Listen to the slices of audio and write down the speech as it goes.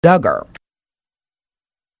Duggar.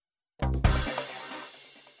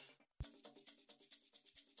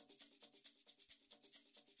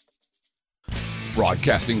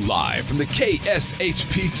 Broadcasting live from the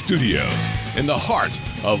KSHP studios in the heart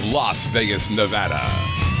of Las Vegas, Nevada.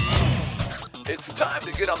 It's time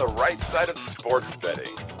to get on the right side of sports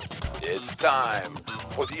betting. It's time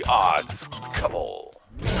for the Odds Couple.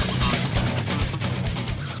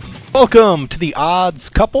 Welcome to the Odds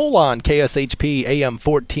Couple on KSHP AM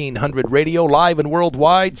 1400 Radio, live and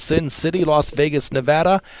worldwide, Sin City, Las Vegas,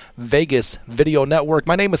 Nevada, Vegas Video Network.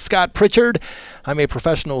 My name is Scott Pritchard. I'm a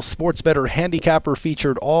professional sports bettor handicapper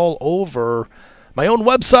featured all over my own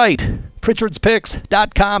website,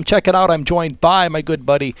 Pritchard'sPicks.com. Check it out. I'm joined by my good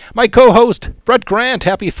buddy, my co-host, Brett Grant.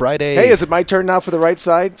 Happy Friday. Hey, is it my turn now for the right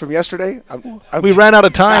side from yesterday? We ran out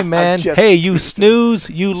of time, man. Hey, you snooze,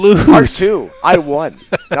 you lose. Part two. I won.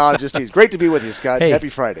 No, I'm just teasing. Great to be with you, Scott. Hey, happy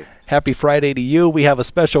Friday. Happy Friday to you. We have a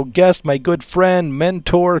special guest, my good friend,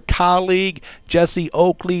 mentor, colleague, Jesse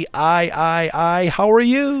Oakley. How are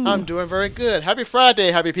you? I'm doing very good. Happy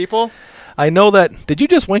Friday, happy people. I know that. Did you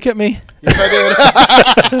just wink at me? Yes,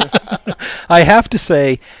 I did. I have to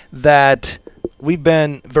say that we've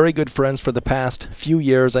been very good friends for the past few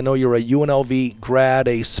years. I know you're a UNLV grad,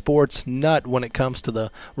 a sports nut when it comes to the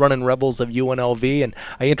running rebels of UNLV, and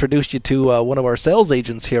I introduced you to one of our sales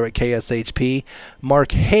agents here at KSHP,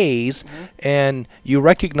 Mark Hayes, and you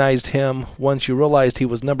recognized him once you realized he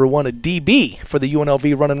was number one at DB for the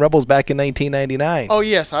UNLV running rebels back in 1999. Oh,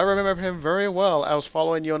 yes, I remember him very well. I was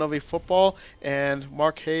following UNLV football, and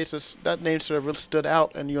Mark Hayes, that name sort of really stood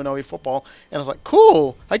out in UNLV football, and I was like,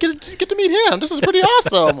 cool, I get to meet him. This is pretty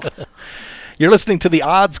awesome. You're listening to the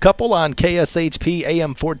Odds Couple on KSHP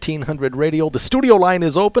AM 1400 Radio. The studio line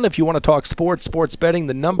is open if you want to talk sports betting.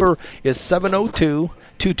 The number is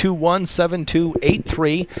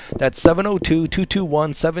 702-221-7283. That's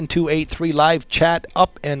 702-221-7283. Live chat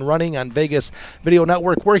up and running on Vegas Video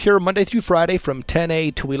Network. We're here Monday through Friday from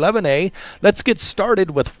 10A to 11A. Let's get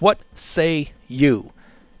started with What Say You?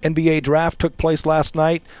 NBA draft took place last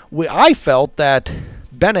night. I felt that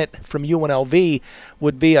Bennett from UNLV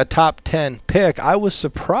would be a top 10 pick. I was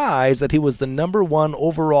surprised that he was the number one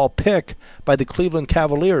overall pick by the Cleveland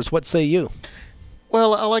Cavaliers. What say you?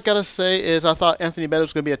 Well, all I got to say is I thought Anthony Bennett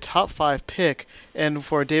was going to be a top 5 pick, and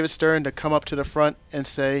for David Stern to come up to the front and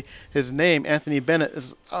say his name, Anthony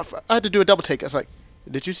Bennett, I had to do a double take. I was like,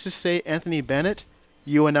 did you just say Anthony Bennett,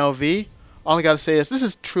 UNLV? All I got to say is this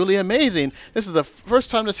is truly amazing. This is the first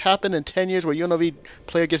time this happened in 10 years where a UNLV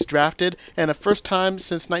player gets drafted, and the first time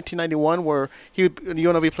since 1991 where a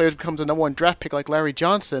UNLV player becomes the number one draft pick like Larry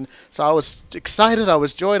Johnson. So I was excited, I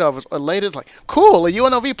was joyed, I was elated. It's like, cool, a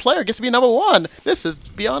UNLV player gets to be number one. This is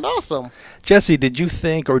beyond awesome. Jesse, did you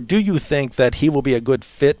think, or do you think that he will be a good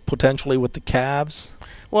fit potentially with the Cavs?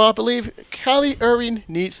 Well, I believe Kyrie Irving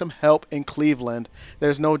needs some help in Cleveland.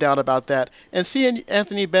 There's no doubt about that. And seeing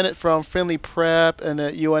Anthony Bennett from Finley Prep and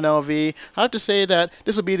UNLV, I have to say that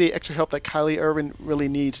this will be the extra help that Kyrie Irving really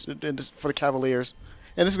needs for the Cavaliers.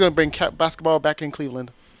 And this is going to bring basketball back in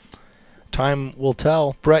Cleveland. Time will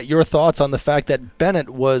tell. Brett, your thoughts on the fact that Bennett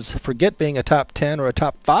was, forget being a top 10 or a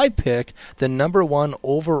top 5 pick, the number one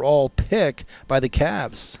overall pick by the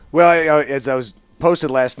Cavs? Well, as I was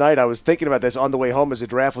posted last night, I was thinking about this on the way home as the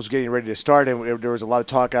draft was getting ready to start, and there was a lot of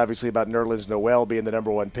talk, obviously, about Nerlens Noel being the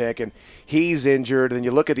number one pick, and he's injured. And then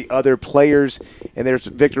you look at the other players, and there's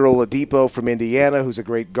Victor Oladipo from Indiana, who's a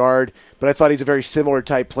great guard, but I thought he's a very similar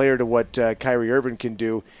type player to what Kyrie Irving can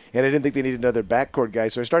do, and I didn't think they needed another backcourt guy,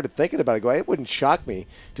 so I started thinking about it. It wouldn't shock me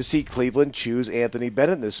to see Cleveland choose Anthony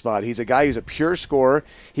Bennett in this spot. He's a guy who's a pure scorer.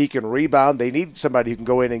 He can rebound. They need somebody who can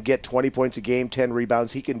go in and get 20 points a game, 10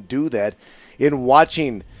 rebounds. He can do that. In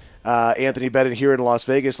watching Anthony Bennett here in Las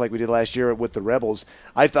Vegas like we did last year with the Rebels,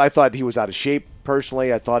 I thought he was out of shape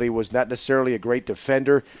personally. I thought he was not necessarily a great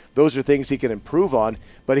defender. Those are things he can improve on,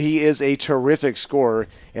 but he is a terrific scorer,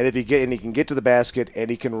 and he can get to the basket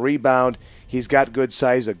and he can rebound. He's got good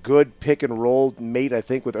size, a good pick and roll mate, I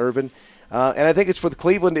think, with Irvin. And I think it's for the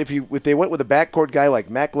Cleveland, if they went with a backcourt guy like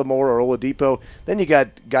McLemore or Oladipo, then you got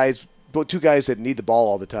two guys that need the ball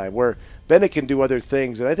all the time, where Bennett can do other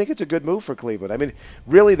things, and I think it's a good move for Cleveland. I mean,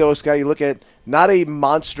 really, though, Scott, you look at it, not a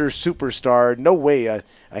monster superstar, no way, a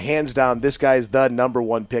hands down, this guy's the number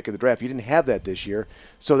one pick of the draft. You didn't have that this year,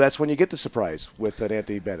 so that's when you get the surprise with an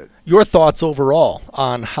Anthony Bennett. Your thoughts overall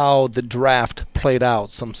on how the draft played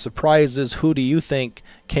out? Some surprises. Who do you think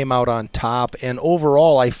came out on top. And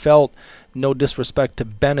overall, I felt, no disrespect to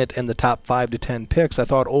Bennett and the top 5 to 10 picks, I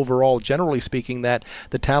thought overall, generally speaking, that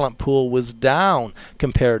the talent pool was down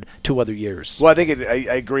compared to other years. Well, I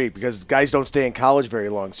agree, because guys don't stay in college very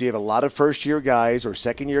long. So you have a lot of first-year guys or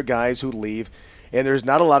second-year guys who leave, and there's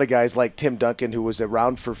not a lot of guys like Tim Duncan, who was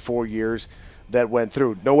around for 4 years, that went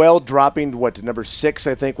through. Noel dropping, to number 6,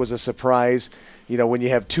 I think, was a surprise. When you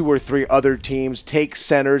have 2 or 3 other teams take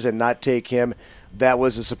centers and not take him, that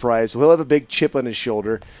was a surprise. So he'll have a big chip on his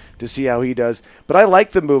shoulder to see how he does. But I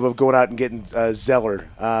like the move of going out and getting Zeller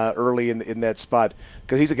early in that spot,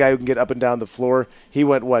 because he's a guy who can get up and down the floor. He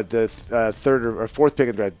went, the third or fourth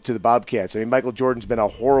pick to the Bobcats. I mean, Michael Jordan's been a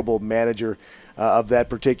horrible manager of that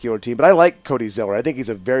particular team. But I like Cody Zeller. I think he's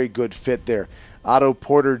a very good fit there. Otto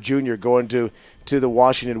Porter Jr. going to the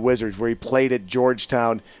Washington Wizards, where he played at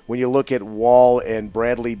Georgetown. When you look at Wall and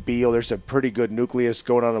Bradley Beal, there's a pretty good nucleus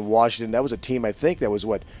going on in Washington. That was a team, I think, that was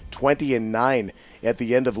 20-9 at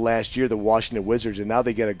the end of last year, the Washington Wizards, and now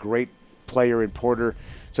they get a great player in Porter.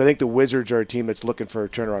 So I think the Wizards are a team that's looking for a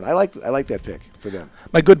turnaround. I like that pick for them.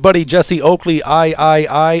 My good buddy Jesse Oakley,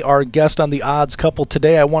 our guest on the Odds Couple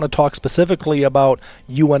today. I want to talk specifically about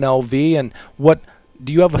UNLV and what.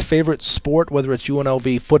 Do you have a favorite sport, whether it's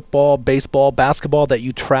UNLV football, baseball, basketball, that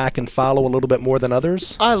you track and follow a little bit more than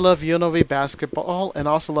others? I love UNLV basketball and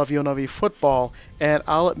also love UNLV football. And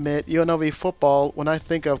I'll admit, UNLV football, when I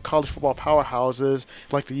think of college football powerhouses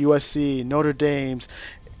like the USC, Notre Dame's,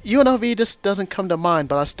 UNLV just doesn't come to mind,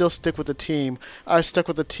 but I still stick with the team. I've stuck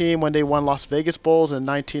with the team when they won Las Vegas Bowls in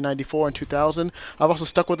 1994 and 2000. I've also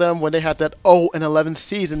stuck with them when they had that 0-11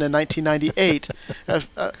 season in 1998.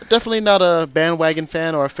 Definitely not a bandwagon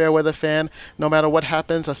fan or a fair weather fan. No matter what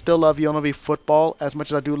happens, I still love UNLV football as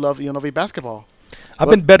much as I do love UNLV basketball. I've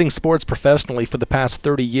been betting sports professionally for the past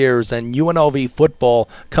 30 years, and UNLV football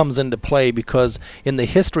comes into play because in the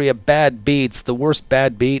history of bad beats, the worst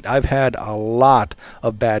bad beat, I've had a lot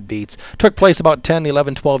of bad beats. Took place about 10,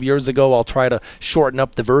 11, 12 years ago. I'll try to shorten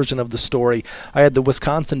up the version of the story. I had the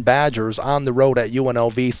Wisconsin Badgers on the road at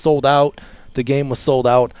UNLV, sold out. The game was sold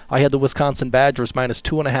out. I had the Wisconsin Badgers minus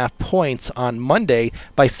 2.5 points on Monday.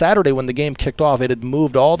 By Saturday, when the game kicked off, it had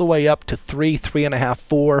moved all the way up to 3, 3.5,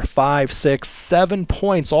 4, 5, 6, 7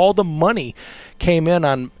 points. All the money came in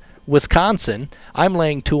on Wisconsin. I'm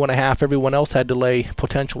laying 2.5. Everyone else had to lay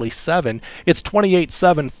potentially 7. It's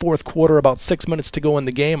 28-7, fourth quarter, about 6 minutes to go in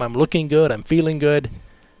the game. I'm looking good. I'm feeling good.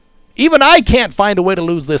 Even I can't find a way to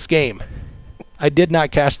lose this game. I did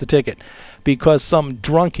not cash the ticket because some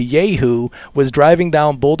drunk yahoo was driving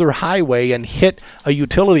down Boulder Highway and hit a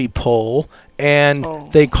utility pole, and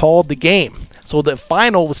they called the game. So the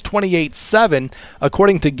final was 28-7.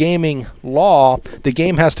 According to gaming law, the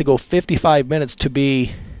game has to go 55 minutes to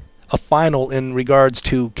be a final in regards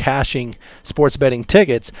to cashing sports betting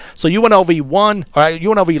tickets. So UNLV won, or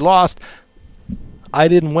UNLV lost. I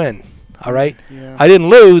didn't win, all right? Yeah. I didn't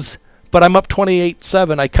lose, but I'm up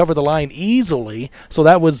 28-7. I cover the line easily. So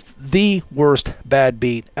that was the worst bad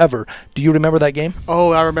beat ever. Do you remember that game?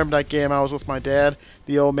 Oh, I remember that game. I was with my dad,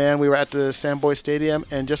 the old man. We were at the Sandboy Stadium,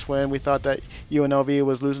 and just when we thought that UNLV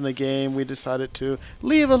was losing the game, we decided to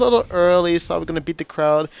leave a little early. Thought we were going to beat the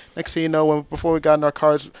crowd. Next thing you know, before we got in our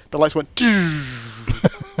cars, the lights went.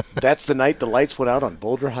 That's the night the lights went out on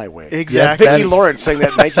Boulder Highway. Exactly. Yeah, Vicki Lawrence sang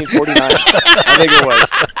that in 1949. I think it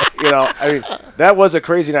was. I mean, that was a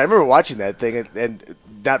crazy night. I remember watching that thing and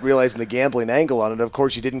not realizing the gambling angle on it. Of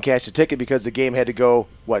course, you didn't cash the ticket because the game had to go,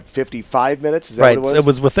 55 minutes? Is that right. what it was? It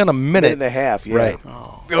was within a minute. And a half, yeah. Right.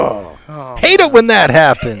 Oh. Hate it when that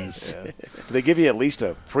happens. Yeah. Did they give you at least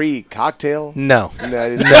a free cocktail? No.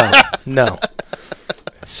 No.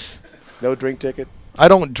 No drink ticket? I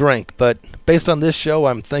don't drink, but based on this show,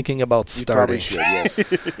 I'm thinking about starting. You probably should,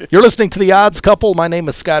 yes. You're listening to The Odds Couple. My name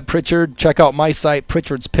is Scott Pritchard. Check out my site,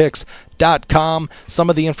 pritchardspicks.com. Some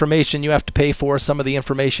of the information you have to pay for. Some of the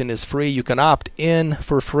information is free. You can opt in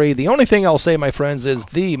for free. The only thing I'll say, my friends, is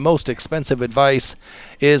the most expensive advice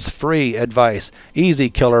is free advice. Easy,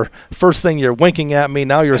 killer. First thing, you're winking at me.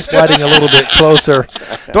 Now you're sliding a little bit closer.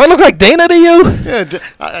 Do I look like Dana to you? Yeah,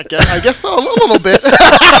 I guess so, a little bit.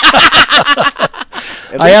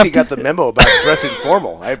 At least he got the memo about dressing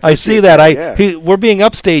formal. I see that. We're being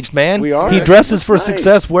upstaged, man. We are. He dresses for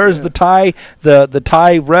success. Wears the tie. The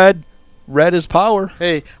tie red. Red is power.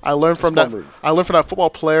 Hey, I learned from that. I learned from that football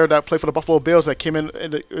player that played for the Buffalo Bills that came in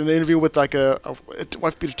an interview with like a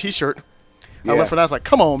wife beater T-shirt. Yeah. I learned from that. I was like,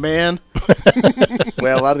 come on, man.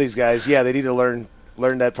 Well, a lot of these guys, they need to learn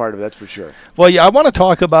learned that part of it, that's for sure. Well, yeah, I want to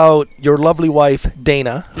talk about your lovely wife,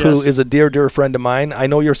 Dana, who Yes. is a dear, dear friend of mine. I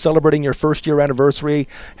know you're celebrating your first-year anniversary.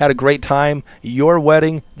 Had a great time. Your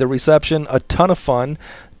wedding, the reception, a ton of fun.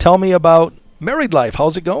 Tell me about married life.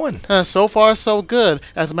 How's it going? So far, so good.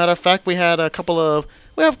 As a matter of fact, we have a couple of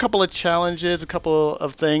challenges, a couple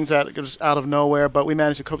of things that was out of nowhere, but we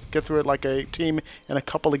managed to get through it like a team and a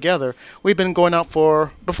couple together. We've been going out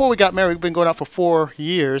before we got married, we've been going out for 4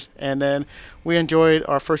 years, and then we enjoyed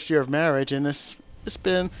our first year of marriage, and it's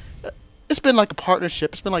been like a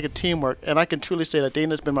partnership. It's been like a teamwork, and I can truly say that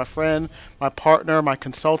Dana's been my friend, my partner, my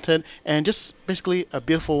consultant, and just basically a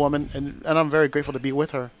beautiful woman, and I'm very grateful to be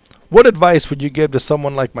with her. What advice would you give to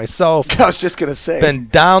someone like myself? I was just going to say. Been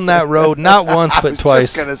down that road not once but twice. I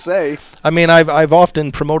was just going to say. I mean, I've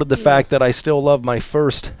often promoted the fact that I still love my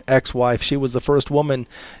first ex-wife. She was the first woman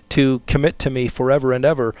to commit to me forever and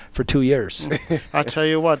ever for 2 years. I tell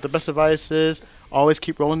you what, the best advice is always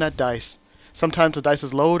keep rolling that dice. Sometimes the dice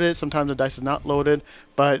is loaded, sometimes the dice is not loaded,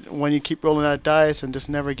 but when you keep rolling that dice and just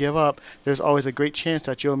never give up, there's always a great chance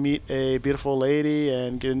that you'll meet a beautiful lady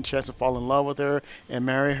and get a chance to fall in love with her and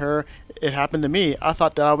marry her. It happened to me. I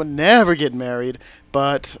thought that I would never get married,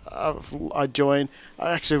 but I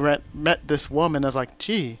actually met this woman. I was like,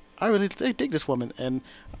 gee, I really dig this woman, and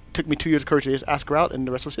it took me 2 years of courage to just ask her out, and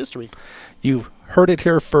the rest was history. You heard it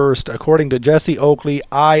here first. According to Jesse Oakley,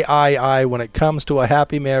 when it comes to a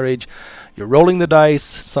happy marriage, you're rolling the dice.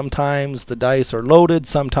 Sometimes the dice are loaded,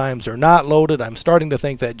 sometimes they're not loaded. I'm starting to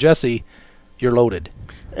think that, Jesse, you're loaded.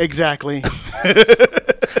 Exactly.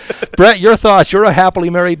 Brett, your thoughts? You're a happily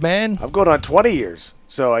married man. I'm going on 20 years.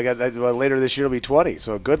 So I got later this year will be 20.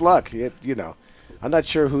 So good luck. I'm not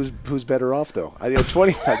sure who's better off though.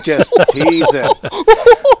 20. I'm just teasing.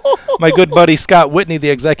 My good buddy Scott Whitney, the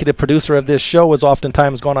executive producer of this show, has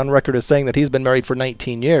oftentimes gone on record as saying that he's been married for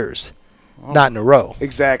 19 years. Not in a row.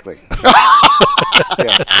 Exactly.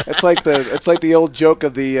 Yeah. It's like the old joke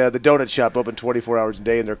of the donut shop open 24 hours a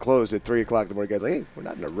day and they're closed at 3 o'clock in the morning. Guys, hey, we're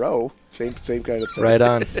not in a row. Same kind of thing. Right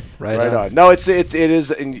on. Right on. No, it is,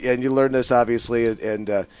 and you learn this obviously, and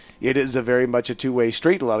it is a very much a two-way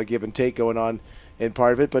street. A lot of give and take going on in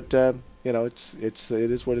part of it, but it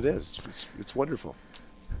is what it is. It's wonderful.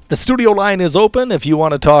 The studio line is open if you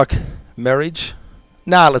want to talk marriage.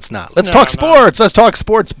 Nah, let's not. Let's talk sports. Let's talk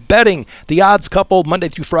sports betting. The Odds Couple, Monday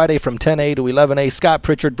through Friday from 10A to 11A. Scott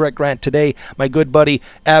Pritchard, Brett Grant today. My good buddy,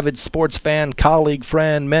 avid sports fan, colleague,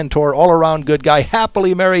 friend, mentor, all-around good guy,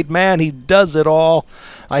 happily married man. He does it all.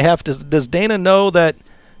 Does Dana know that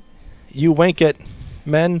you wink at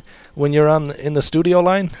men when you're in the studio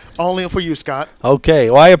line? Only for you, Scott. Okay.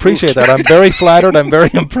 Well, I appreciate that. I'm very flattered. I'm very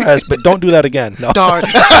impressed. But don't do that again. No. Darn.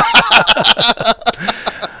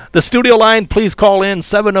 The studio line, please call in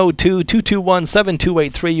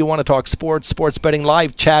 702-221-7283. You want to talk sports betting,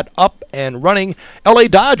 live chat up and running. LA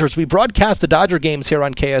Dodgers, we broadcast the Dodger games here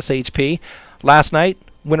on KSHP. Last night,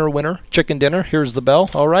 winner, chicken dinner. Here's the bell.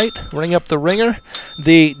 All right, ring up the ringer.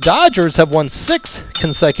 The Dodgers have won 6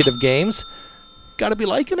 consecutive games. Got to be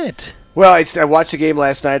liking it. Well, I watched the game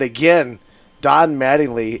last night. Again, Don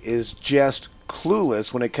Mattingly is just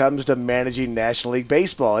clueless when it comes to managing National League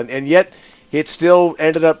Baseball. And yet it still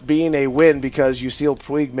ended up being a win because Yasiel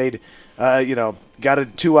Puig made, got a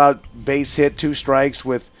 2-out base hit, 2 strikes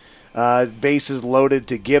with bases loaded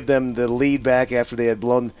to give them the lead back after the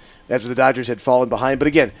Dodgers had fallen behind. But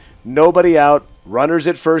again, nobody out, runners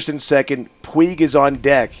at first and second. Puig is on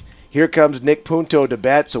deck. Here comes Nick Punto to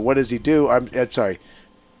bat. So what does he do?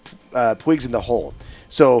 Puig's in the hole.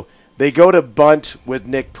 So they go to bunt with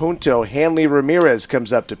Nick Punto. Hanley Ramirez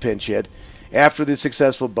comes up to pinch hit after the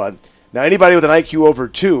successful bunt. Now, anybody with an IQ over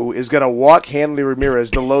 2 is going to walk Hanley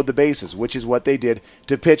Ramirez to load the bases, which is what they did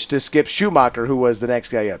to pitch to Skip Schumacher, who was the next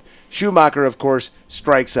guy up. Schumacher, of course,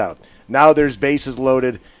 strikes out. Now there's bases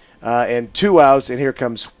loaded and 2 outs, and here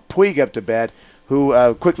comes Puig up to bat,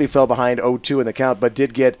 who quickly fell behind 0-2 in the count, but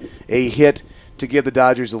did get a hit to give the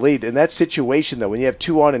Dodgers the lead. In that situation, though, when you have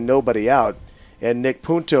 2 on and nobody out, and Nick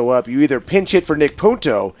Punto up, you either pinch hit for Nick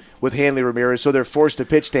Punto with Hanley Ramirez, so they're forced to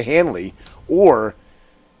pitch to Hanley, or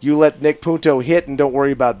you let Nick Punto hit and don't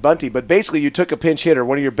worry about Bunty. But basically, you took a pinch hitter,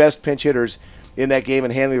 one of your best pinch hitters in that game in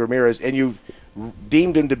Hanley Ramirez, and you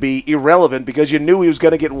deemed him to be irrelevant because you knew he was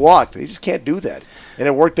going to get walked. They just can't do that. And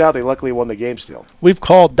it worked out. They luckily won the game still. We've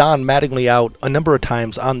called Don Mattingly out a number of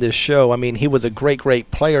times on this show. I mean, he was a great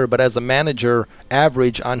player, but as a manager,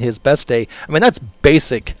 average on his best day. I mean, that's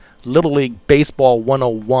basic Little League Baseball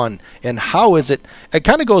 101. And how is it? It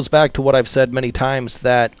kind of goes back to what I've said many times,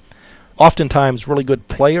 that oftentimes really good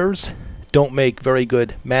players don't make very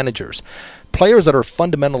good managers. Players that are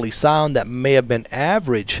fundamentally sound, that may have been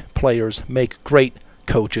average players, make great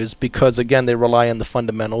coaches because, again, they rely on the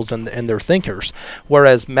fundamentals and they're thinkers.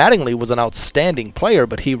 Whereas Mattingly was an outstanding player,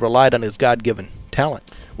 but he relied on his God-given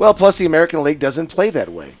talent. Well, plus the American League doesn't play that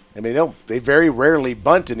way. I mean, they very rarely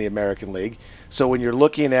bunt in the American League. So when you're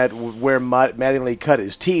looking at where Mattingly cut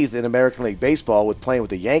his teeth in American League baseball with playing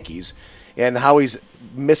with the Yankees and how he's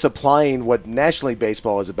misapplying what National League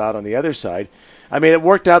baseball is about on the other side, I mean, it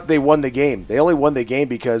worked out. They won the game. They only won the game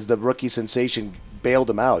because the rookie sensation bailed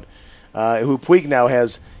him out. Who Puig now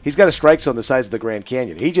he's got a strike zone the size of the Grand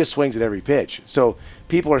Canyon. He just swings at every pitch. So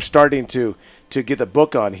people are starting to get the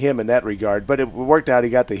book on him in that regard. But it worked out. He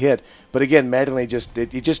got the hit. But again, Mattingly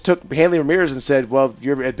just took Hanley Ramirez and said, well,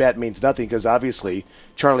 your at-bat means nothing because obviously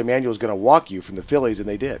Charlie Manuel's going to walk you from the Phillies, and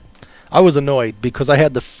they did. I was annoyed because I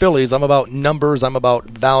had the Phillies. I'm about numbers. I'm about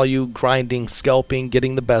value, grinding, scalping,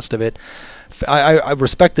 getting the best of it. I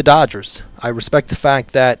respect the Dodgers. I respect the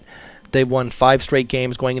fact that they won 5 straight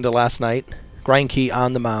games going into last night. Greinke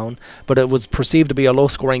on the mound, but it was perceived to be a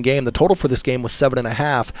low-scoring game. The total for this game was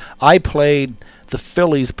 7.5. I played the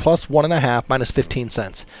Phillies plus 1.5 minus 15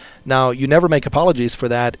 cents. Now, you never make apologies for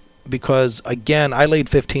that because, again, I laid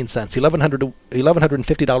 15 cents,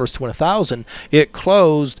 $1,150 to win 1,000. It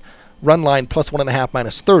closed run line plus 1.5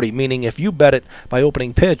 minus 30, meaning if you bet it by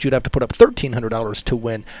opening pitch, you'd have to put up $1,300 to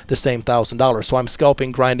win the same $1,000. So I'm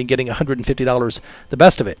scalping, grinding, getting $150, the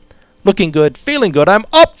best of it. Looking good, feeling good. I'm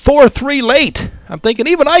up 4-3 late. I'm thinking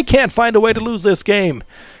even I can't find a way to lose this game.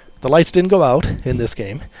 The lights didn't go out in this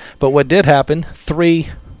game. But what did happen, 3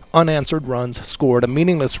 unanswered runs scored, a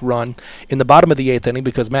meaningless run in the bottom of the 8th inning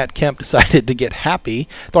because Matt Kemp decided to get happy,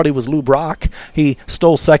 thought he was Lou Brock. He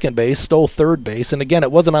stole second base, stole third base, and again,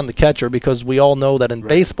 it wasn't on the catcher because we all know that in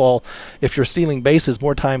baseball, if you're stealing bases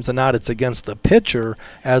more times than not, it's against the pitcher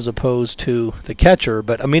as opposed to the catcher.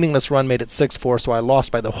 But a meaningless run made it 6-4, so I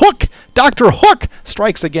lost by the hook. Dr. Hook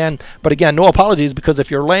strikes again. But again, no apologies because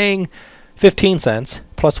if you're laying 15 cents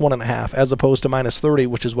plus 1.5 as opposed to minus 30,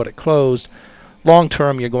 which is what it closed, long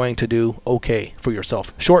term, you're going to do okay for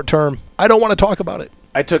yourself. Short term, I don't want to talk about it.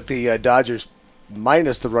 I took the Dodgers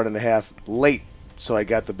minus the 1.5 late, so I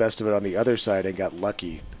got the best of it on the other side and got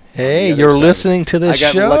lucky. Hey, you're listening to this show.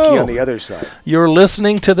 I got lucky on the other side. You're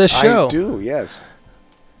listening to this show. I do, yes.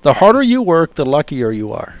 The harder you work, the luckier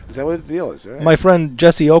you are. Is that what the deal is? Right? My friend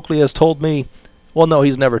Jesse Oakley has told me, well, no,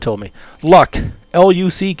 he's never told me. Luck,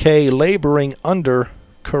 L-U-C-K, laboring under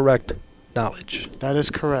correct knowledge. That is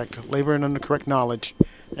correct. Laboring under correct knowledge.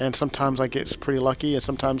 And sometimes I get pretty lucky, and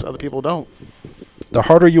sometimes other people don't. The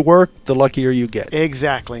harder you work, the luckier you get.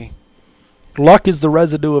 Exactly. Luck is the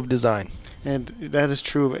residue of design. And that is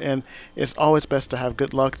true. And it's always best to have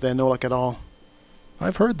good luck than no luck at all.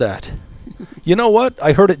 I've heard that. You know what?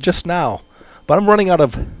 I heard it just now. But I'm running out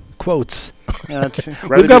of quotes.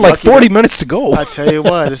 We've got like 40 minutes to go. I tell you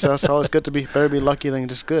what, it's always good to better be lucky than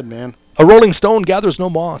just good, man. A rolling stone gathers no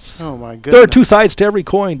moss. Oh, my goodness. There are 2 sides to every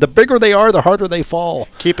coin. The bigger they are, the harder they fall.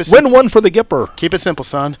 Keep it Win one for the Gipper. Keep it simple,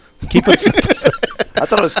 son. Keep it simple. I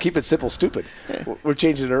thought it was keep it simple, stupid. We're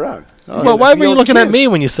changing it around. Oh, well, why were you looking at me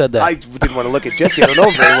when you said that? I didn't want to look at Jesse. I don't know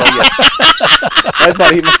him very well yet. I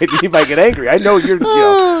thought he might get angry. I know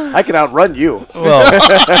I can outrun you. Well,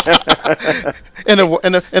 in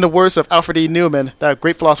the words of Alfred E. Newman, that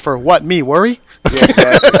great philosopher, what, me, worry? Yeah,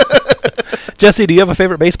 exactly. Jesse, do you have a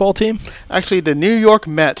favorite baseball team? Actually, the New York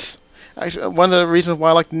Mets. Actually, one of the reasons why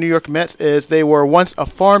I like the New York Mets is they were once a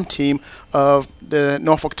farm team of the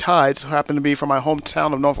Norfolk Tides, who happened to be from my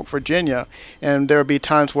hometown of Norfolk, Virginia. And there would be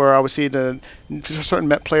times where I would see the certain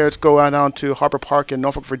Met players go out down to Harbor Park in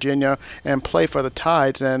Norfolk, Virginia, and play for the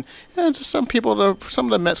Tides. And some of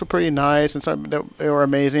the Mets were pretty nice, and some they were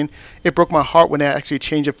amazing. It broke my heart when they actually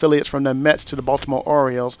changed affiliates from the Mets to the Baltimore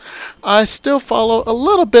Orioles. I still follow a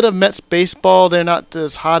little bit of Mets baseball. They're not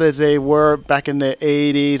as hot as they were back in the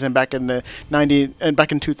 80s and back in the 90s and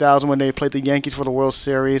back in 2000 when they played the Yankees for the World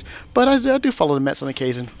Series. But I do follow the Mets on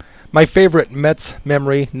occasion. My favorite Mets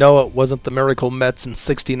memory, no, it wasn't the Miracle Mets in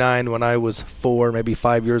 '69 when I was 4, maybe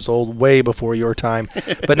 5 years old, way before your time.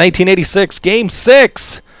 But 1986, Game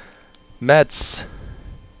 6, Mets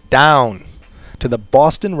down to the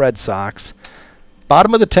Boston Red Sox.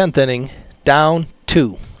 Bottom of the 10th inning, down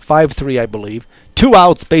 2, 5-3, I believe. 2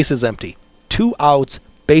 outs, bases empty. 2 outs,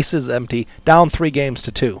 bases empty, down 3 games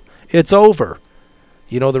to 2. It's over.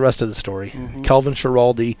 You know the rest of the story. Mm-hmm. Kelvin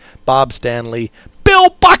Schiraldi, Bob Stanley, Bill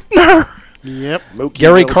Buckner. Yep.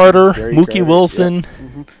 Gary Carter, Mookie Wilson, yep.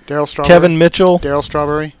 Mm-hmm. Darryl Strawberry, Kevin Mitchell. Darryl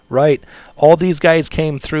Strawberry. Right. All these guys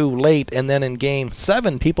came through late, and then in Game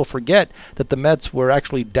 7, people forget that the Mets were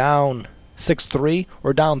actually down 6-3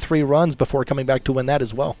 or down 3 runs before coming back to win that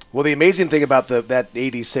as well. Well, the amazing thing about that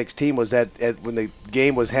 86 team was that when the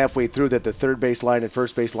game was halfway through, that the third base line and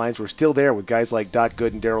first base lines were still there with guys like Doc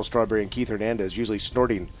Gooden, Darryl Strawberry, and Keith Hernandez usually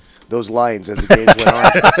snorting those lines as the games went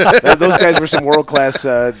on. Those guys were some world-class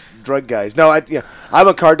drug guys. No, I'm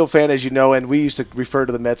a Cardinal fan, as you know, and we used to refer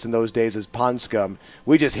to the Mets in those days as pond scum.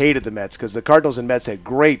 We just hated the Mets because the Cardinals and Mets had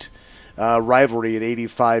great rivalry in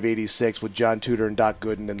 85, 86 with John Tudor and Doc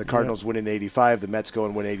Gooden, and the Cardinals win in 85, the Mets go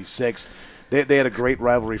and win 86. They had a great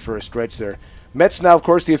rivalry for a stretch there. Mets now, of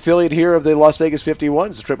course, the affiliate here of the Las Vegas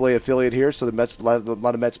 51s, the AAA affiliate here, so the Mets, a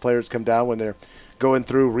lot of Mets players come down when they're going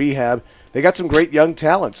through rehab. They got some great young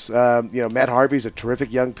talents. Matt Harvey's a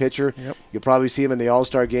terrific young pitcher. Yep. You'll probably see him in the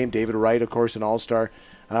All-Star game. David Wright, of course, an All-Star.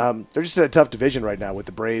 They're just in a tough division right now with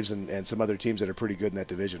the Braves and some other teams that are pretty good in that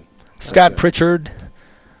division. Scott Pritchard,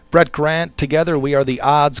 Brett Grant, together we are the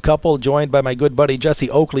odds couple, joined by my good buddy Jesse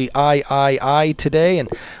Oakley, I today. And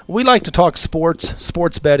we like to talk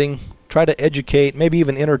sports betting, try to educate, maybe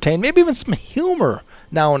even entertain, maybe even some humor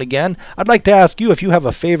now and again. I'd like to ask you if you have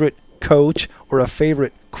a favorite coach or a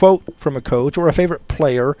favorite quote from a coach or a favorite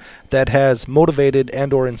player that has motivated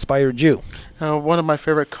and or inspired you. One of my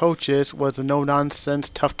favorite coaches was the no-nonsense,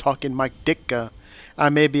 tough-talking Mike Ditka. I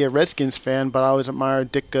may be a Redskins fan, but I always admire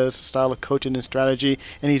Ditka's style of coaching and strategy,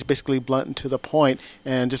 and he's basically blunt and to the point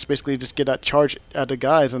and just get that charge at the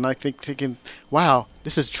guys. And I thinking, wow,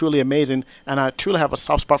 this is truly amazing, and I truly have a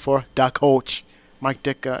soft spot for the coach, Mike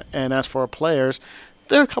Ditka. And as for players,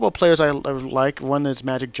 there are a couple of players I like. One is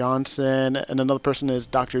Magic Johnson, and another person is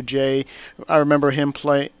Dr. J. I remember him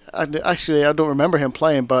play. Actually, I don't remember him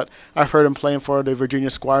playing, but I've heard him playing for the Virginia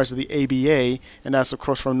Squires of the ABA, and that's, of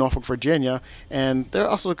course, from Norfolk, Virginia. And there are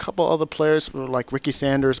also a couple other players like Ricky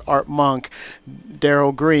Sanders, Art Monk,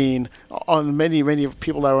 Darryl Green, on many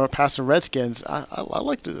people that were past the Redskins. I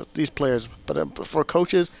like these players, but for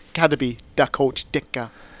coaches, got to be the coach Ditka.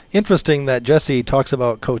 Interesting that Jesse talks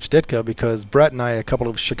about Coach Ditka because Brett and I, a couple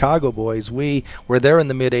of Chicago boys, we were there in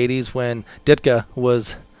the mid-'80s when Ditka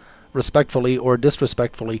was respectfully or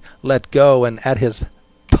disrespectfully let go, and at his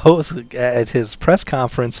press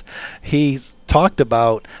conference, he talked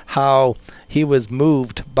about how he was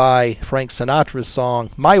moved by Frank Sinatra's song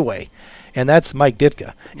 "My Way," and that's Mike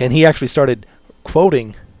Ditka, and he actually started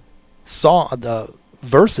quoting the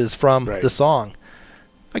verses from the song.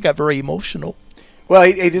 I got very emotional. Well,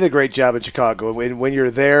 he did a great job in Chicago. When you're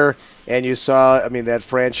there and you saw, that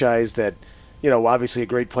franchise that, obviously a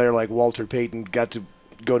great player like Walter Payton got to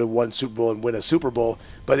go to one Super Bowl and win a Super Bowl.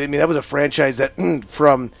 But, that was a franchise that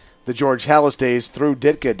from the George Halas days through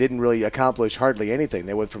Ditka didn't really accomplish hardly anything.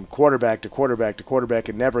 They went from quarterback to quarterback to quarterback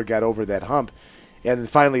and never got over that hump. And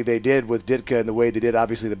finally they did with Ditka and the way they did,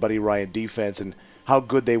 obviously, the Buddy Ryan defense and how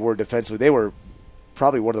good they were defensively. They were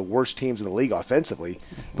probably one of the worst teams in the league offensively,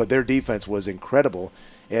 but their defense was incredible.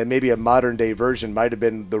 And maybe a modern-day version might have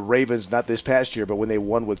been the Ravens, not this past year, but when they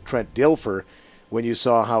won with Trent Dilfer, when you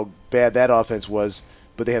saw how bad that offense was,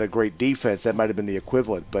 but they had a great defense, that might have been the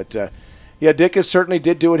equivalent. But, Ditka certainly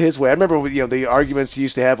did do it his way. I remember, the arguments he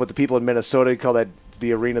used to have with the people in Minnesota. He'd call that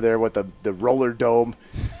the arena there with the roller dome.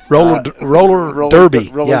 Roller derby.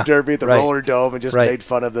 Derby at the roller dome, and just made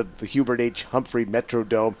fun of the Hubert H. Humphrey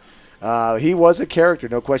Metrodome. He was a character,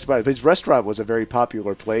 no question about it. His restaurant was a very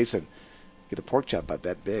popular place, and get a pork chop about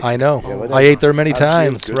that big. I know. Yeah, I ate there many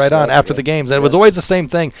times, right on, after the games. And it was always the same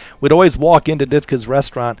thing. We'd always walk into Ditka's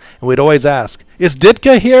restaurant, and we'd always ask, is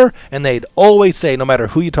Ditka here? And they'd always say, no matter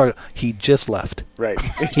who you talk to, he just left. Right.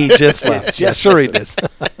 He just left. Yeah, sure he did.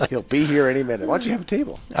 He'll be here any minute. Why don't you have a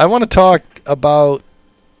table? I want to talk about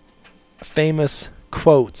famous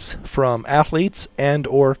quotes from athletes and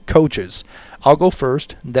or coaches. I'll go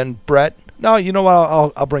first, then Brett. No, you know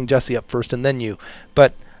what? I'll bring Jesse up first, and then you.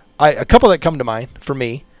 But a couple that come to mind for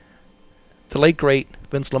me, the late, great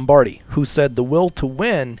Vince Lombardi, who said the will to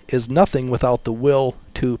win is nothing without the will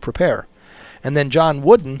to prepare. And then John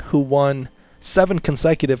Wooden, who won 7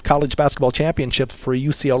 consecutive college basketball championships for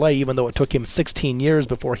UCLA, even though it took him 16 years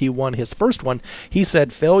before he won his first one. He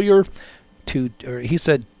said failure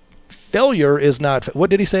is not,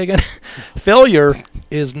 what did he say again? Failure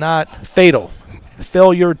is not fatal.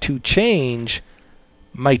 Failure to change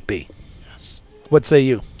might be. Yes. What say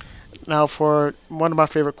you? Now, for one of my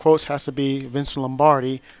favorite quotes has to be Vince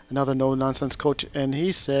Lombardi, another no-nonsense coach, and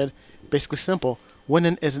he said, basically simple,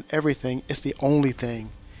 winning isn't everything, it's the only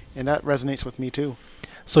thing. And that resonates with me too.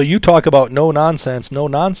 So you talk about no nonsense,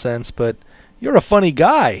 but you're a funny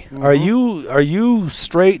guy. Mm-hmm. Are you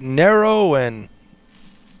straight and narrow and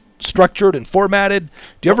structured and formatted?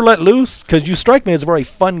 Do you ever let loose? Because you strike me as a very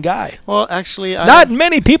fun guy. Well, actually, not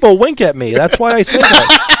many people wink at me. That's why I say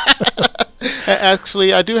that.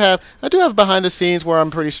 Actually, I do have behind the scenes where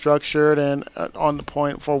I'm pretty structured and on the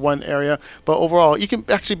point for one area. But overall, you can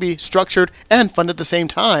actually be structured and fun at the same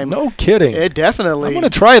time. No kidding. Definitely. I'm going to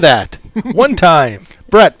try that one time.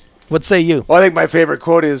 Brett, what say you? Well, I think my favorite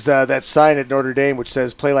quote is that sign at Notre Dame which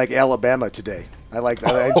says "Play like Alabama today." I like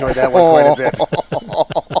that. I enjoyed that one quite a bit.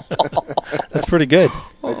 That's pretty good.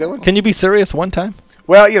 Like that one? Can you be serious one time?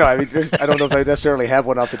 Well, I mean, I don't know if I necessarily have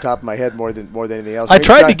one off the top of my head more than anything else. I Maybe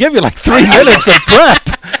tried to give you like 3 minutes of prep.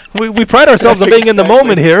 We pride ourselves on being in the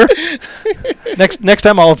moment here. Next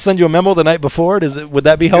time I'll send you a memo the night before. Would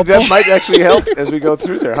that be helpful? That might actually help as we go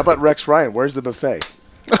through there. How about Rex Ryan? Where's the buffet?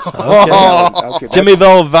 Okay. Jimmy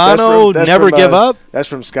Valvano, never give up. That's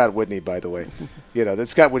from Scott Whitney, by the way. That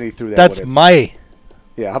Scott Whitney threw that. That's one in. my.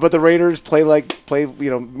 Yeah. How about the Raiders? Play excellent.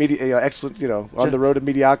 On the road to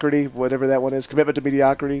mediocrity, whatever that one is. Commitment to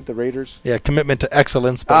mediocrity. The Raiders. Yeah, commitment to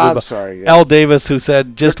excellence. I'm sorry. Al Davis, who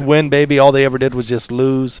said, "Just win, baby. All they ever did was just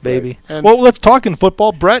lose, baby." Right. Well, let's talk in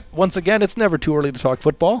football, Brett. Once again, it's never too early to talk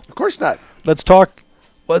football. Of course not. Let's talk.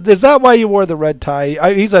 Well, is that why you wore the red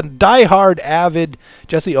tie? He's a diehard, avid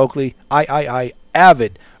Jesse Oakley.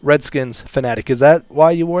 Avid Redskins fanatic. Is that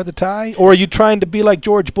why you wore the tie, or are you trying to be like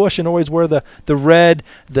George Bush and always wear the red?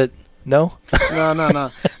 No.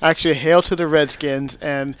 No. Actually, hail to the Redskins.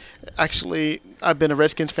 And actually, I've been a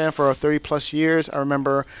Redskins fan for 30-plus years. I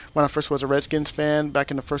remember when I first was a Redskins fan,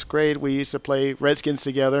 back in the first grade, we used to play Redskins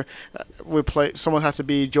together. Someone has to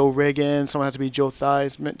be Joe Riggins, someone has to be Joe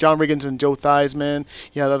Theismann, John Riggins and Joe Theismann.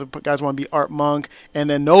 The other guys want to be Art Monk. And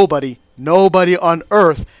then nobody on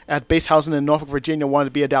earth at base housing in Norfolk, Virginia wanted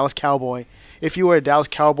to be a Dallas Cowboy. If you were a Dallas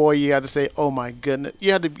Cowboy, you had to say, "Oh my goodness!"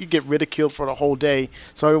 You get ridiculed for the whole day.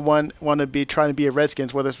 So everyone wanted to be trying to be a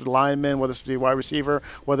Redskins, whether it's the lineman, whether it's the wide receiver,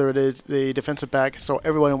 whether it is the defensive back. So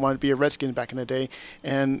everyone wanted to be a Redskins back in the day,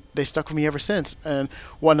 and they stuck with me ever since. And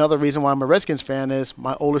one other reason why I'm a Redskins fan is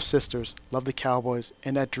my older sisters love the Cowboys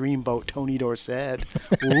and that dreamboat Tony Dorsett.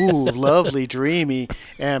 Ooh, lovely, dreamy,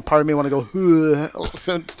 and part of me want to go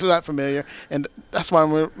to that familiar, and that's one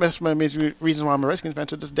of the reasons why I'm a Redskins fan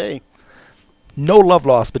to this day. No love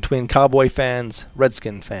lost between Cowboy fans,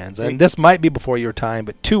 Redskin fans. And this might be before your time,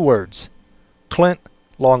 but 2 words. Clint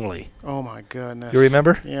Longley. Oh, my goodness. You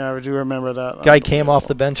remember? Yeah, I do remember that. Guy came off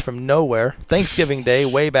the bench from nowhere. Thanksgiving Day,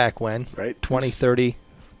 way back when, right? 20, 30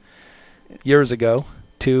 years ago,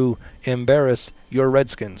 to embarrass your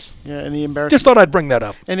Redskins. Yeah, and he embarrassed. Just thought I'd bring that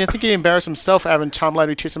up. And I think he embarrassed himself having Tom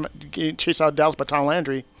Landry chase out Dallas by Tom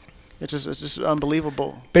Landry. It's just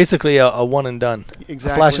unbelievable. Basically a one and done.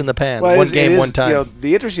 Exactly. A flash in the pan. Well, one game, one time.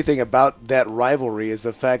 The interesting thing about that rivalry is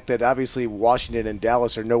the fact that obviously Washington and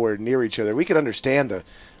Dallas are nowhere near each other. We could understand the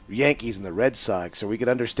Yankees and the Red Sox, or we could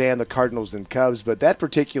understand the Cardinals and Cubs, but that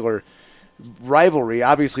particular rivalry,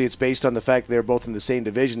 obviously it's based on the fact that they're both in the same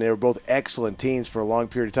division. They were both excellent teams for a long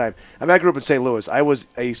period of time. I mean, I grew up in St. Louis. I was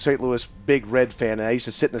a St. Louis big Red fan, and I used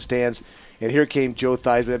to sit in the stands. And here came Joe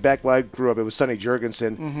Theismann. Back when I grew up, it was Sonny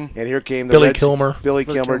Jurgensen. Mm-hmm. And here came the Billy Kilmer. Billy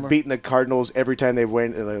Kilmer beating the Cardinals every time they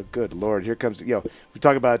went. Good Lord, here comes, we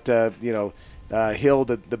talk about, Hill,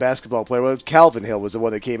 the basketball player. Well, Calvin Hill was the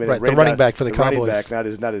one that came in. Right, and ran the running back for the Cowboys. Running back,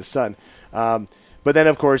 not his son. But then,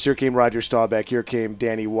 of course, here came Roger Staubach. Here came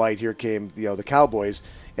Danny White. Here came, the Cowboys.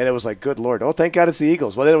 And it was like, good Lord. Oh, thank God it's the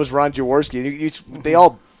Eagles. Well, then it was Ron Jaworski. They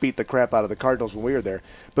all beat the crap out of the Cardinals when we were there.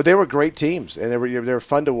 But they were great teams, and they were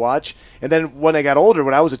fun to watch. And then when I got older,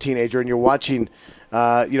 when I was a teenager, and you're watching,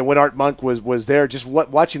 when Art Monk was there, just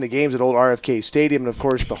watching the games at old RFK Stadium, and of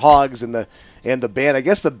course the Hogs and the band. I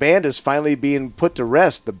guess the band is finally being put to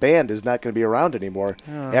rest. The band is not going to be around anymore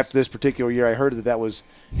after this particular year. I heard that was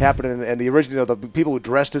happening, and the original, the people who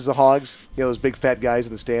dressed as the Hogs, those big fat guys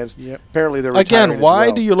in the stands. Yep. Apparently they're retiring Again, why as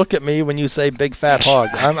well. do you look at me when you say big fat hog?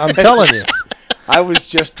 I'm telling you. I was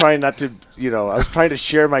just trying not to, I was trying to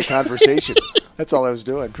share my conversation. That's all I was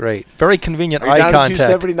doing. Great. Very convenient Are you eye down contact.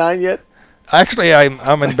 to 279 yet? Actually,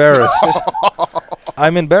 I'm embarrassed.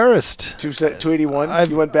 I'm embarrassed. 281?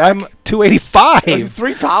 You went back? I'm 285.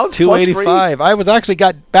 3 pounds? 285. I was actually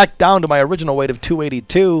got back down to my original weight of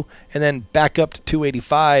 282 and then back up to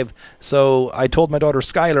 285. So I told my daughter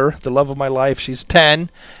Skylar, the love of my life, she's 10,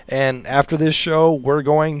 and after this show, we're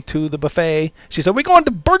going to the buffet. She said, "We going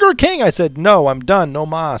to Burger King?" I said, "No, I'm done. No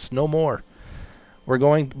mas, no more.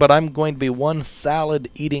 But I'm going to be one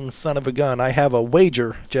salad-eating son of a gun." I have a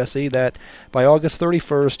wager, Jesse, that by August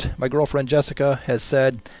 31st, my girlfriend Jessica has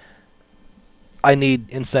said, I need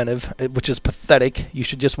incentive, which is pathetic. You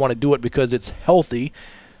should just want to do it because it's healthy.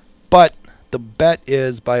 But the bet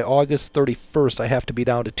is by August 31st, I have to be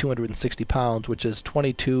down to 260 pounds, which is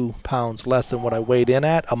 22 pounds less than what I weighed in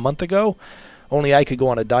at a month ago. only I could go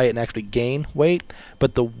on a diet and actually gain weight.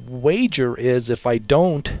 But the wager is if I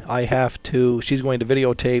don't, I have to, she's going to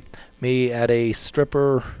videotape me at a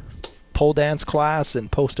stripper pole dance class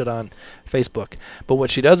and post it on Facebook. But what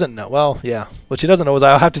she doesn't know, what she doesn't know is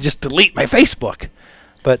I'll have to just delete my Facebook.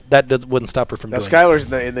 But that wouldn't stop her from doing it. Now,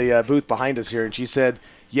 Skylar's in the booth behind us here, and she said,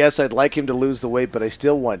 yes, I'd like him to lose the weight, but I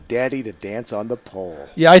still want Daddy to dance on the pole.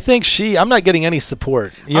 Yeah, I think I'm not getting any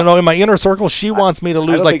support. You know, in my inner circle, she wants me to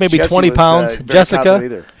lose like maybe Jesse 20 pounds.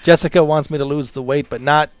 Jessica wants me to lose the weight, but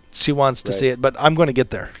not she wants to see it. But I'm going to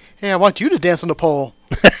get there. Hey, I want you to dance on the pole.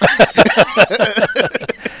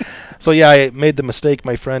 So, yeah, I made the mistake,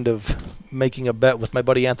 my friend, of making a bet with my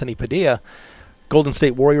buddy Anthony Padilla. Golden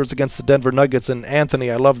State Warriors against the Denver Nuggets, and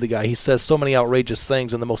Anthony, I love the guy. He says so many outrageous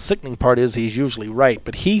things, and the most sickening part is he's usually right.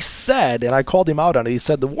 But he said, and I called him out on it, he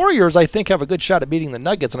said, the Warriors, I think, have a good shot at beating the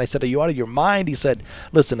Nuggets. And I said, are you out of your mind? He said,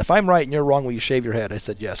 listen, if I'm right and you're wrong, will you shave your head? I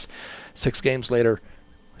said, yes. 6 games later,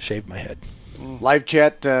 shaved my head. Live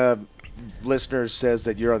chat listeners says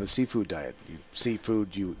that you're on the seafood diet. You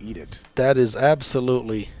seafood, you eat it. That is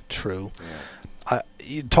absolutely true.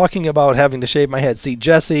 Talking about having to shave my head. See,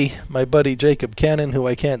 Jesse, my buddy Jacob Cannon, who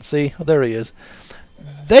I can't see. Oh, there he is.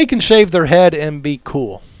 They can shave their head and be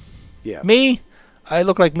cool. Yeah. Me, I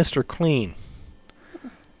look like Mr. Clean.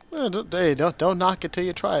 Well, hey, don't knock it till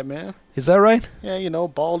you try it, man. Is that right? Yeah, you know,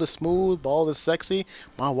 bald is smooth, bald is sexy.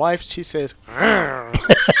 My wife, she says,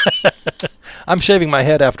 I'm shaving my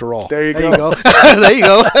head after all. There you there go. you go. There you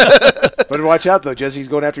go. But watch out, though. Jesse's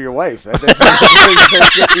going after your wife.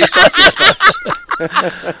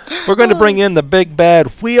 We're going to bring in the big bad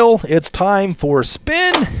wheel. It's time for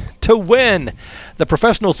Spin to Win. The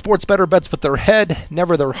professional sports bettor bets with their head,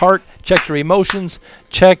 never their heart. Check your emotions.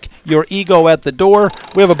 Check your ego at the door.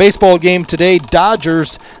 We have a baseball game today.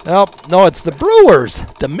 Dodgers. No, it's the Brewers.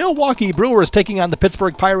 The Milwaukee Brewers taking on the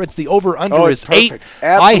Pittsburgh Pirates. The over-under is 8.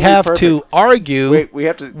 I have to argue Wait, we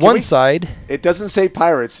have to one side. It doesn't say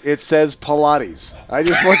Pirates. It says Pilates. I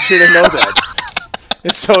just want you to know that.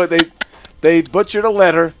 And so they butchered a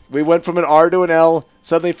letter. We went from an R to an L,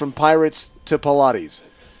 suddenly from Pirates to Pilates.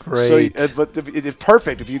 Great. So, but it's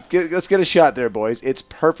perfect. Let's get a shot there, boys. It's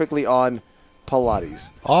perfectly on Pilates.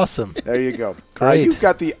 Awesome. There you go. Great. You've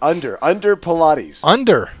got the under Pilates.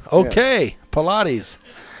 Under. Okay. Yeah. Pilates.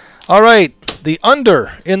 All right. The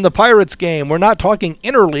under in the Pirates game. We're not talking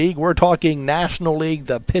interleague. We're talking National League.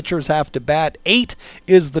 The pitchers have to bat. 8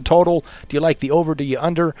 is the total. Do you like the over? Do you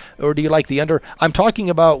under? Or do you like the under? I'm talking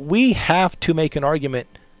about we have to make an argument.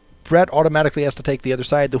 Brett automatically has to take the other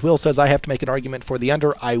side. The wheel says I have to make an argument for the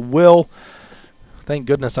under. I will. Thank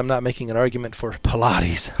goodness I'm not making an argument for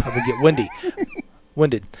Pilates. I would get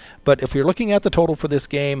winded. But if you're looking at the total for this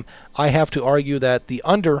game, I have to argue that the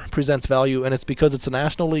under presents value, and it's because it's a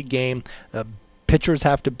National League game. Pitchers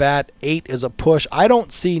have to bat. 8 is a push. I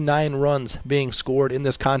don't see 9 runs being scored in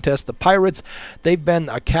this contest. The Pirates, they've been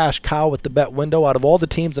a cash cow at the bet window. Out of all the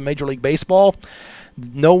teams in Major League Baseball,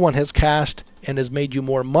 no one has cashed and has made you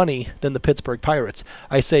more money than the Pittsburgh Pirates.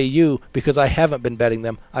 I say you because I haven't been betting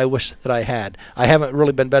them. I wish that I had. I haven't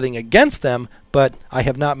really been betting against them, but I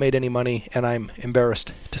have not made any money, and I'm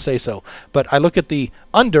embarrassed to say so. But I look at the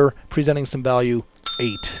under presenting some value,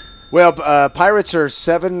 8. Well, Pirates are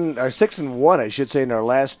 6-1, I should say, in our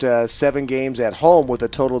last 7 games at home with a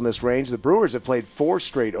total in this range. The Brewers have played 4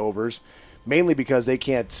 straight overs, mainly because they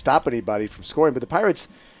can't stop anybody from scoring. But the Pirates,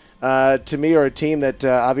 to me, are a team that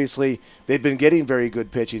obviously they've been getting very good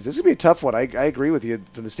pitching. This is going to be a tough one. I agree with you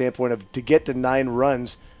from the standpoint of to get to 9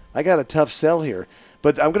 runs. I got a tough sell here.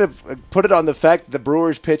 But I'm going to put it on the fact that the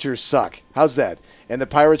Brewers pitchers suck. How's that? And the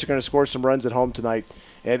Pirates are going to score some runs at home tonight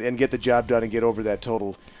and get the job done and get over that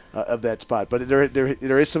total of that spot. But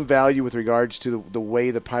there is some value with regards to the way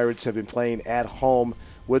the Pirates have been playing at home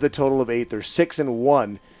with a total of 8. They're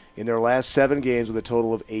 6-1 in their last 7 games with a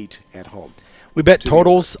total of 8 at home. We bet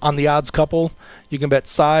totals on the odds couple. You can bet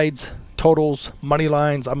sides, totals, money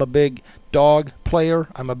lines. I'm a big dog player.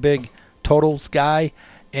 I'm a big totals guy.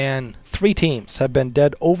 And 3 teams have been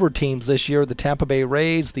dead over teams this year: the Tampa Bay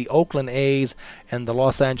Rays, the Oakland A's, and the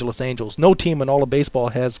Los Angeles Angels. No team in all of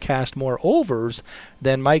baseball has cashed more overs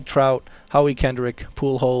than Mike Trout, Howie Kendrick,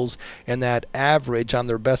 Pujols, and that average on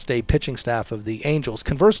their best day pitching staff of the Angels.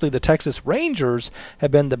 Conversely, the Texas Rangers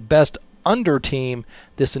have been the best under team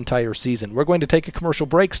this entire season. We're going to take a commercial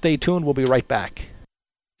break. Stay tuned. We'll be right back.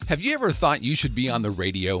 Have you ever thought you should be on the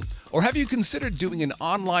radio? Or have you considered doing an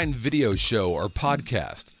online video show or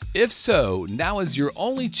podcast? If so, now is your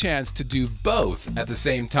only chance to do both at the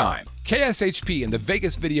same time. KSHP and the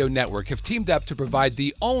Vegas Video Network have teamed up to provide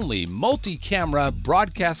the only multi-camera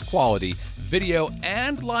broadcast quality video,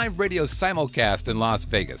 and live radio simulcast in Las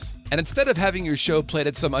Vegas. And instead of having your show played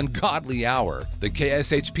at some ungodly hour, the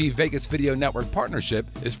KSHP Vegas Video Network Partnership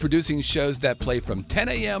is producing shows that play from 10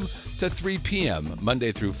 a.m. to 3 p.m.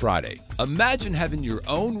 Monday through Friday. Imagine having your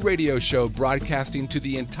own radio show broadcasting to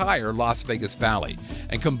the entire Las Vegas Valley,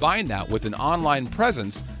 and combine that with an online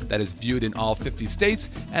presence that is viewed in all 50 states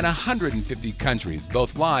and 150 countries,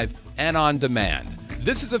 both live and on demand.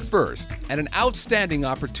 This is a first and an outstanding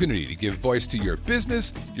opportunity to give voice to your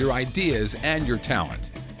business, your ideas, and your talent.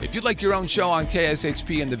 If you'd like your own show on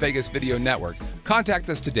KSHP and the Vegas Video Network, contact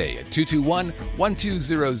us today at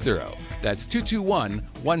 221-1200. That's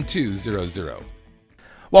 221-1200.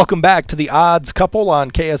 Welcome back to the Odds Couple on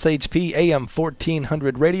KSHP AM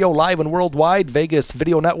 1400 Radio, live and worldwide, Vegas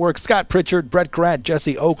Video Network. Scott Pritchard, Brett Grant,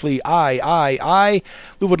 Jesse Oakley, I.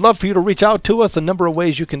 We would love for you to reach out to us. A number of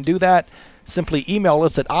ways you can do that. Simply email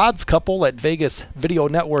us at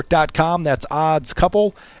oddscouple@vegasvideonetwork.com. That's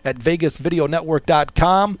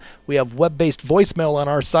oddscouple@vegasvideonetwork.com. We have web-based voicemail on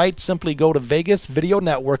our site. Simply go to Vegas Video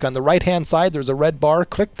Network. On the right-hand side, there's a red bar.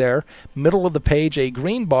 Click there. Middle of the page, a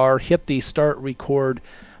green bar. Hit the Start Record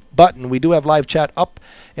button. We do have live chat up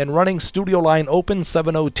and running. Studio line open,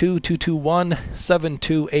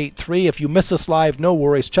 702-221-7283. If you miss us live, no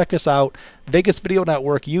worries. Check us out. Vegas Video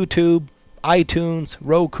Network, YouTube, iTunes,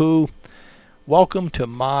 Roku. Welcome to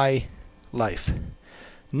my life.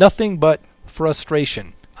 Nothing but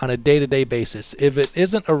frustration on a day-to-day basis. If it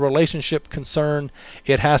isn't a relationship concern,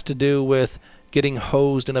 it has to do with getting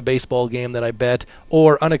hosed in a baseball game that I bet,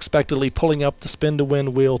 or unexpectedly pulling up the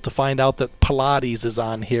spin-to-win wheel to find out that Pilates is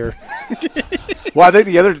on here. Well, I think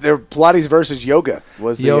the Pilates versus yoga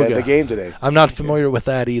was the game today. I'm not familiar with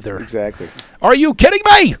that either. Exactly. Are you kidding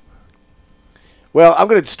me? Well, I'm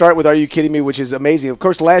going to start with Are You Kidding Me, which is amazing. Of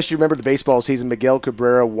course, last year, remember the baseball season, Miguel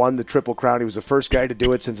Cabrera won the Triple Crown. He was the first guy to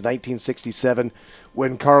do it since 1967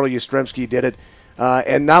 when Carl Yastrzemski did it.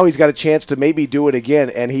 And now he's got a chance to maybe do it again.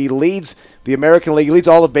 And he leads the American League. He leads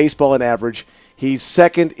all of baseball in average. He's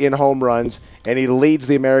second in home runs, and he leads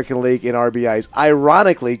the American League in RBIs.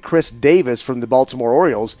 Ironically, Chris Davis from the Baltimore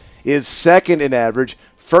Orioles is second in average,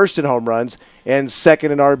 first in home runs, and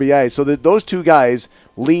second in RBIs. So those two guys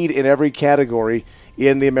lead in every category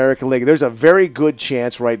in the American League. There's a very good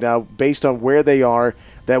chance right now, based on where they are,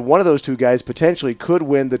 that one of those two guys potentially could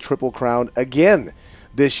win the Triple Crown again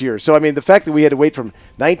this year. So, I mean, the fact that we had to wait from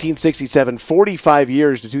 1967, 45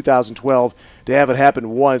 years to 2012 to have it happen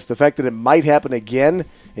once, the fact that it might happen again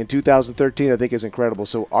in 2013, I think is incredible.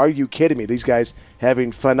 So are you kidding me? These guys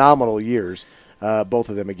having phenomenal years, both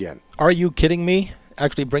of them again. Are you kidding me?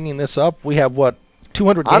 Actually bringing this up, we have,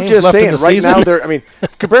 200 games I'm just left saying, in the right season? now,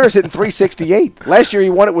 Cabrera's hitting 368. Last year he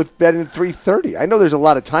won it with Bennett 330. I know there's a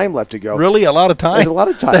lot of time left to go. Really? A lot of time? There's a lot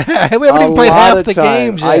of time. We haven't even played half the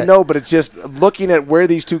games yet. I know, but it's just looking at where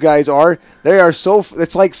these two guys are, they are so,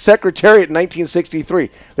 it's like Secretariat in 1963.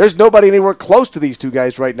 There's nobody anywhere close to these two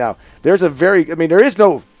guys right now. There is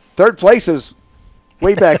no third place is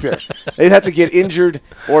way back there. They'd have to get injured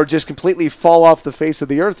or just completely fall off the face of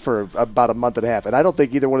the earth for about a month and a half, and I don't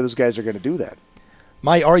think either one of those guys are going to do that.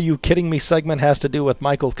 My Are You Kidding Me segment has to do with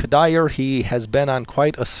Michael Cuddyer. He has been on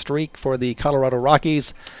quite a streak for the Colorado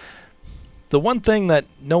Rockies. The one thing that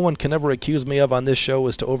no one can ever accuse me of on this show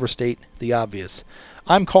is to overstate the obvious.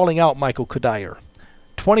 I'm calling out Michael Cuddyer.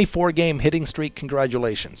 24-game hitting streak,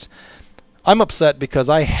 congratulations. I'm upset because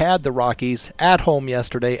I had the Rockies at home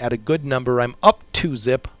yesterday at a good number. I'm up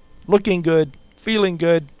 2-zip, looking good, feeling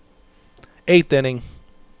good. 8th inning,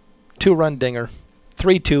 2-run dinger,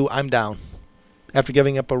 3-2, I'm down after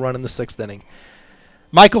giving up a run in the 6th inning.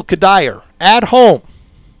 Michael Cuddyer at home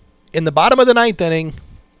in the bottom of the 9th inning,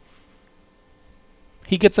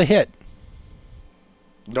 he gets a hit.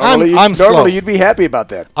 Normally you'd be happy about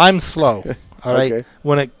that. I'm slow. All right.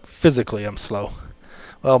 Okay. Physically I'm slow.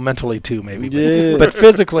 Well, mentally too, maybe. Yeah. But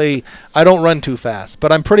physically, I don't run too fast.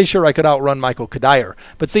 But I'm pretty sure I could outrun Michael Cuddyer.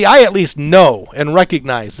 But see, I at least know and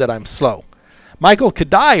recognize that I'm slow. Michael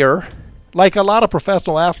Cuddyer, like a lot of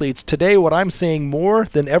professional athletes, today what I'm seeing more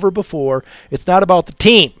than ever before, it's not about the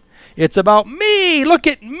team. It's about me. Look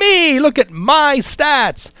at me. Look at my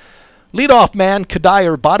stats. Leadoff man,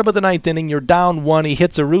 Cuddyer, bottom of the 9th inning, you're down 1. He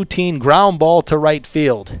hits a routine ground ball to right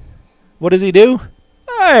field. What does he do?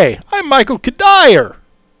 Hey, I'm Michael Cuddyer.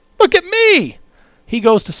 Look at me. He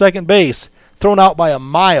goes to second base, thrown out by a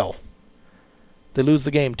mile. They lose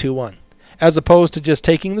the game 2-1. As opposed to just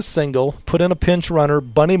taking the single, put in a pinch runner,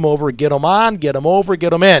 bunt him over, get him on, get him over,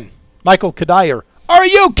 get him in. Michael Cuddyer. Are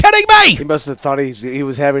you kidding me? He must have thought he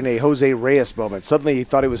was having a Jose Reyes moment. Suddenly he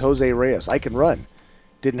thought he was Jose Reyes. I can run.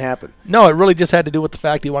 Didn't happen. No, it really just had to do with the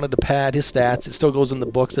fact he wanted to pad his stats. It still goes in the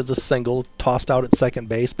books as a single tossed out at second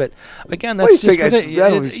base. But again, that's What do you just think?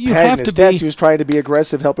 You have his stats. He was trying to be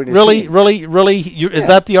aggressive, helping his team. Really. Is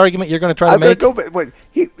that the argument you're going to try to make?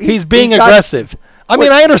 He's being aggressive. I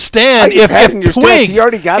mean, I understand if Puig, he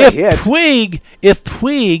already got a hit. If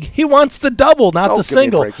Puig, he wants the double, not the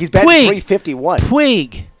single. He's batting .351.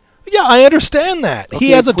 Puig. Yeah, I understand that. Okay,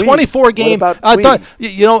 he has a Puig. 24 game. What about I thought,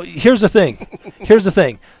 here's the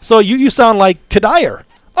thing. So you sound like Cuddyer.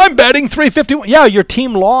 I'm batting .351. Yeah, your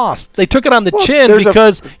team lost. They took it on the chin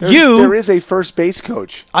because there is a first base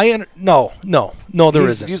coach. No, there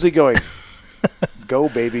isn't. He's usually going, go,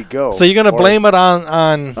 baby, go. So you're going to blame it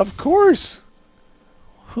on... Of course.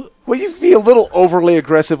 Well, you can be a little overly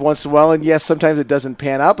aggressive once in a while, and yes, sometimes it doesn't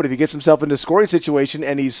pan out, but if he gets himself into a scoring situation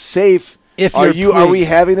and he's safe... Are we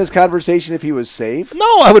having this conversation if he was safe?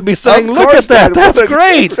 No, I would be saying, look at that. That's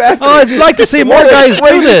great. Exactly. Oh, I'd like to see more guys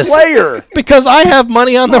do this. Player. Because I have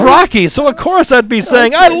money on the Rockies, so of course I'd be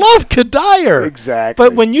saying, I love Cuddyer. Exactly.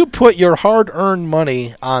 But when you put your hard-earned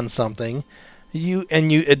money on something,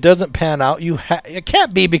 it doesn't pan out, it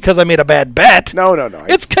can't be because I made a bad bet. No.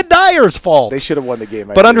 It's Cuddyer's fault. They should have won the game.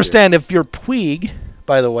 But understand, if you're Puig,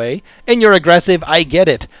 by the way, and you're aggressive, I get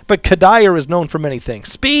it. But Cuddyer is known for many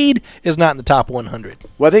things. Speed is not in the top 100.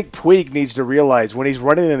 Well, I think Puig needs to realize when he's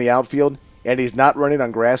running in the outfield and he's not running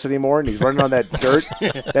on grass anymore and he's running on that dirt,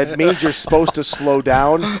 that means you're supposed to slow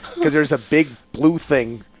down because there's a big blue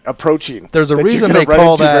thing approaching. There's a reason they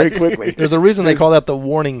call that very quickly. There's a reason they call that the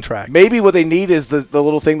warning track. Maybe what they need is the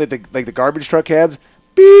little thing that the garbage truck has.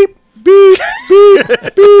 Beep. Beep, beep,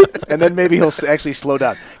 beep. And then maybe he'll actually slow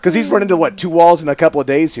down. Because he's run into, 2 walls in a couple of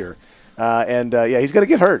days here. He's going to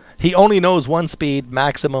get hurt. He only knows one speed,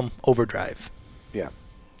 maximum overdrive. Yeah.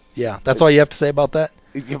 Yeah, that's all you have to say about that?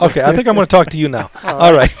 Okay, I think I'm going to talk to you now.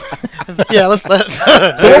 All right. Yeah, let's.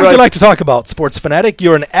 So what would you like to talk about, sports fanatic?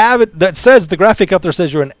 You're an avid, the graphic up there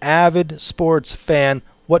says you're an avid sports fan.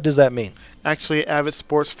 What does that mean? Actually, avid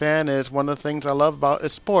sports fan is one of the things I love about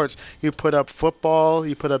is sports. You put up football,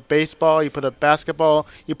 you put up baseball, you put up basketball,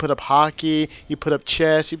 you put up hockey, you put up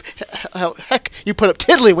chess, you put up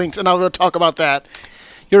tiddlywinks, and I will talk about that.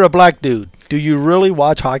 You're a black dude. Do you really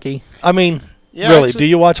watch hockey? I mean, yeah, really, actually, do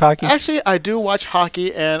you watch hockey? Actually, I do watch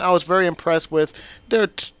hockey, and I was very impressed with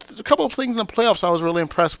a couple of things in the playoffs I was really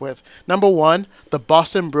impressed with. Number one, the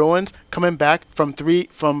Boston Bruins coming back from three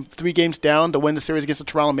games down to win the series against the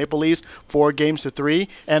Toronto Maple Leafs 4-3,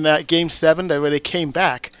 and that Game 7 where they came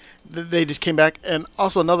back. They just came back. And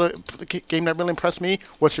also another game that really impressed me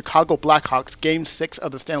was Chicago Blackhawks, Game 6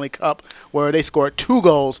 of the Stanley Cup, where they scored 2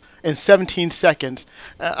 goals in 17 seconds.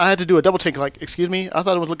 I had to do a double take, excuse me? I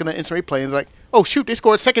thought I was looking at instant replay, and it's like, oh, shoot, they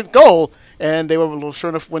scored a second goal, and they were sure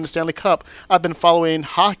enough win the Stanley Cup. I've been following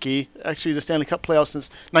hockey, actually the Stanley Cup playoffs, since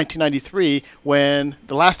 1993, when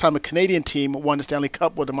the last time a Canadian team won the Stanley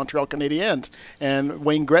Cup were the Montreal Canadiens, and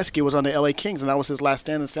Wayne Gretzky was on the LA Kings, and that was his last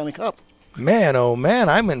stand in the Stanley Cup. Man, oh man,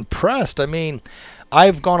 I'm impressed. I mean,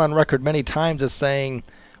 I've gone on record many times as saying,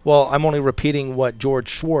 well, I'm only repeating what George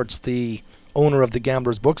Schwartz, the owner of the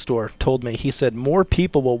Gambler's Bookstore, told me. He said more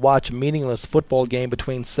people will watch a meaningless football game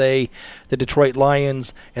between, say, the Detroit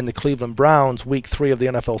Lions and the Cleveland Browns week 3 of the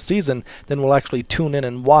NFL season than will actually tune in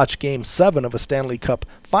and watch Game 7 of a Stanley Cup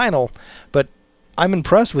final. But I'm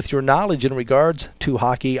impressed with your knowledge in regards to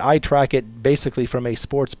hockey. I track it basically from a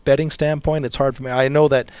sports betting standpoint. It's hard for me. I know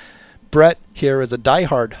that Brett here is a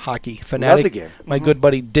diehard hockey fanatic. Love the game. My good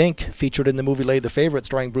buddy Dink, featured in the movie Lay the Favorite,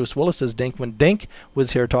 starring Bruce Willis as Dink. When Dink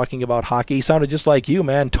was here talking about hockey, he sounded just like you,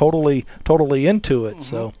 man. Totally into it.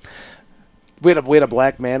 So we had a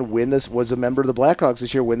black man win this, was a member of the Blackhawks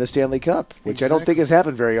this year, win the Stanley Cup, which exactly. I don't think has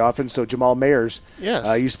happened very often. So Jamal Mayers,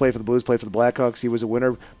 used to play for the Blues, played for the Blackhawks. He was a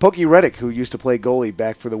winner. Pokey Reddick, who used to play goalie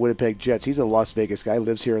back for the Winnipeg Jets, he's a Las Vegas guy,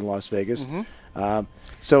 lives here in Las Vegas.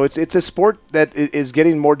 So it's a sport that is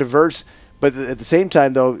getting more diverse. But at the same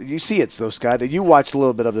time, though, you see it, though, Scott. You watched a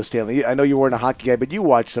little bit of the Stanley. I know you weren't a hockey guy, but you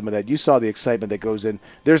watched some of that. You saw the excitement that goes in.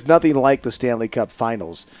 There's nothing like the Stanley Cup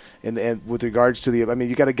Finals, and with regards to the. I mean,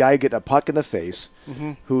 you got a guy getting a puck in the face,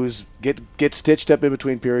 who's gets stitched up in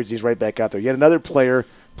between periods. He's right back out there. Yet another player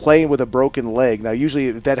playing with a broken leg. Now, usually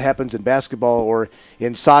if that happens in basketball or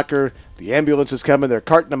in soccer, the ambulance is coming. They're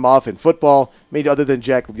carting him off. In football, I mean, other than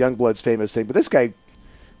Jack Youngblood's famous thing, but this guy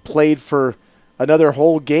played for another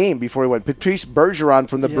whole game before he went. Patrice Bergeron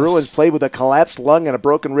from the Bruins played with a collapsed lung and a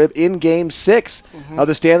broken rib in Game 6 of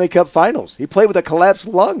the Stanley Cup Finals. He played with a collapsed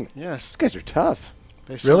lung. Yes. These guys are tough.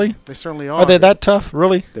 Really? They certainly are. Are they that tough?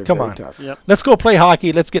 Really? They're Come very on. tough. Yep. Let's go play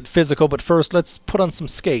hockey. Let's get physical. But first, let's put on some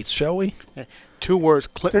skates, shall we? Yeah. 2 words.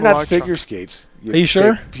 Clint They're not Malarchuk. figure skates. Are you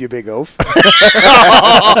sure? You big oaf.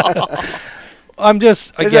 I'm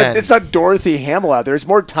just, again, It's not Dorothy Hamill out there. It's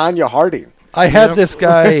more Tanya Harding. I had this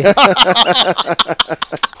guy,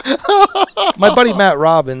 my buddy Matt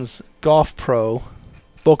Robbins, golf pro,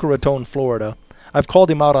 Boca Raton, Florida. I've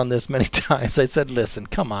called him out on this many times. I said, listen,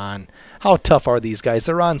 come on. How tough are these guys?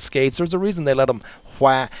 They're on skates. There's a reason they let them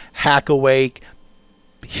hack away,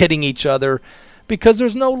 hitting each other, because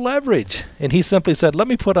there's no leverage. And he simply said, let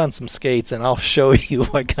me put on some skates and I'll show you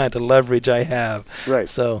what kind of leverage I have. Right.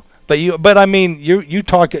 So, but I mean, you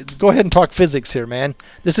talk. Go ahead and talk physics here, man.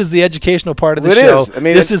 This is the educational part of the show. It is. I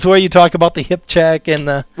mean, this is where you talk about the hip check and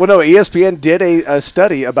the. Well, no, ESPN did a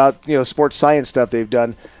study about sports science stuff they've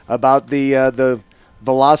done about the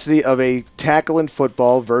velocity of a tackle in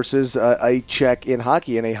football versus a check in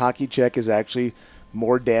hockey, and a hockey check is actually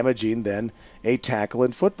more damaging than a tackle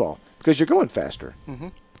in football because you're going faster. Mm-hmm.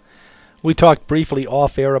 We talked briefly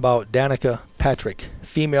off air about Danica Patrick,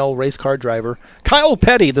 female race car driver. Kyle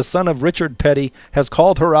Petty, the son of Richard Petty, has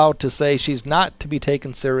called her out to say she's not to be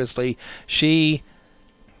taken seriously. She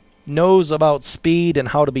knows about speed and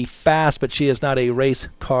how to be fast, but she is not a race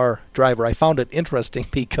car driver. I found it interesting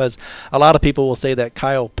because a lot of people will say that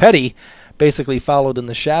Kyle Petty basically followed in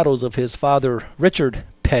the shadows of his father, Richard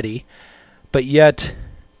Petty, but yet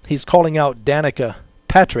he's calling out Danica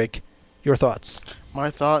Patrick. Your thoughts? My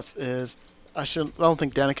thoughts is I don't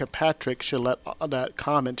think Danica Patrick should let that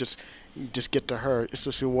comment just get to her. It's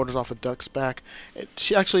just waters off a duck's back.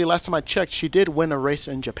 She actually, last time I checked, she did win a race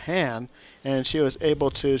in Japan, and she was able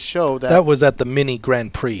to show that. That was at the Mini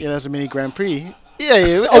Grand Prix. Yeah, that was a Mini Grand Prix. Yeah,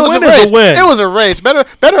 it was win a race. is a win. It was a race. Better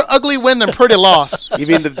ugly win than pretty loss. You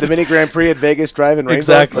mean the Mini Grand Prix at Vegas Drive in Rainbow?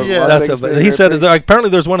 Exactly. Yeah. That's he said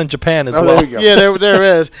apparently there's one in Japan as well. There you go. Yeah, there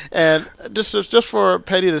is. And just for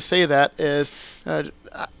Petty to say that is, I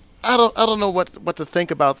don't know what to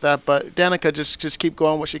think about that. But Danica just keep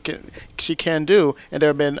going what she can do. And there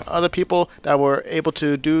have been other people that were able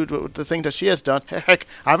to do the thing that she has done. Heck,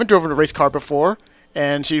 I haven't driven a race car before.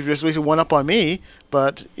 And she just really went up on me,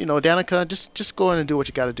 but Danica, just go in and do what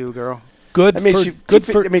you got to do, girl. Good. I mean,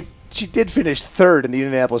 she did finish third in the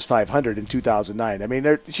Indianapolis 500 in 2009. I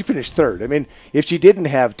mean, she finished third. I mean, if she didn't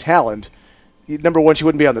have talent, number one, she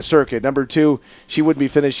wouldn't be on the circuit. Number two, she wouldn't be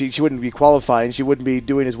finishing. She wouldn't be qualifying. She wouldn't be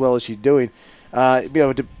doing as well as she's doing.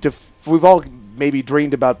 We've all maybe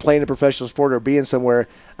dreamed about playing a professional sport or being somewhere.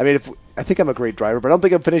 I mean, I think I'm a great driver, but I don't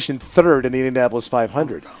think I'm finishing third in the Indianapolis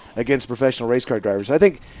 500 against professional race car drivers. I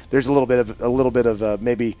think there's a little bit of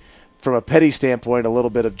maybe from a Petty standpoint, a little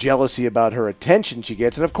bit of jealousy about her attention she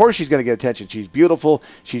gets, and of course she's going to get attention. She's beautiful,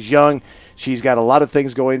 she's young, she's got a lot of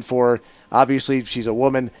things going for her. Obviously, she's a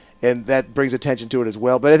woman, and that brings attention to it as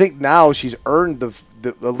well. But I think now she's earned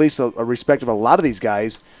at least a respect of a lot of these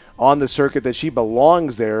guys on the circuit, that she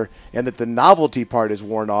belongs there and that the novelty part is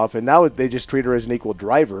worn off, and now they just treat her as an equal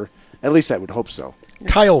driver. At least I would hope so.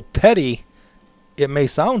 Kyle Petty, it may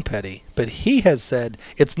sound petty, but he has said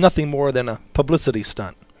it's nothing more than a publicity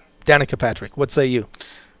stunt. Danica Patrick, what say you?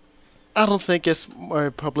 I don't think it's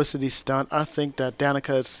a publicity stunt. I think that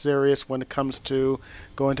Danica is serious when it comes to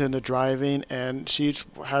going into driving, and she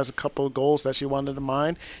has a couple of goals that she wanted in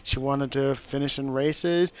mind. She wanted to finish in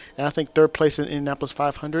races, and I think third place in Indianapolis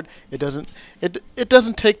 500. It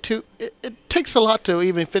takes a lot to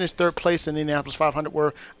even finish third place in Indianapolis 500,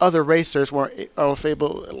 where other racers were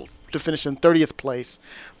able to finish in 30th place.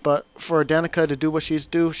 But for Danica to do what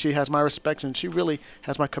she has my respect, and she really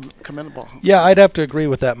has my commendable. Yeah, I'd have to agree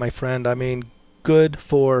with that, my friend. I mean, good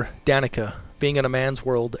for Danica being in a man's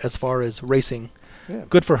world as far as racing. Yeah.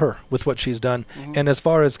 Good for her with what she's done. Mm-hmm. And as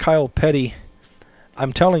far as Kyle Petty,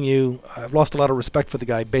 I'm telling you, I've lost a lot of respect for the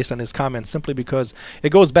guy based on his comments, simply because it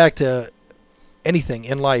goes back to anything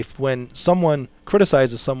in life. When someone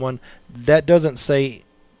criticizes someone, that doesn't say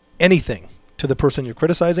anything to the person you're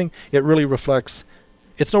criticizing. It really reflects.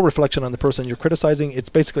 It's no reflection on the person you're criticizing. It's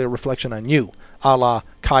basically a reflection on you, a la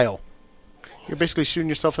Kyle. You're basically shooting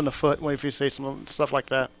yourself in the foot if you say some stuff like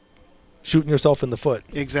that. Shooting yourself in the foot.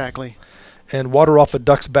 Exactly. And water off a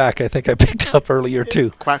duck's back, I think I picked up earlier,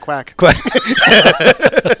 too. Quack, quack. Quack.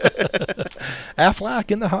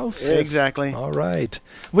 Aflac in the house. Yeah, exactly. All right.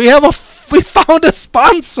 We found a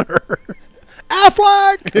sponsor.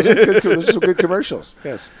 Aflac. Those are some good commercials.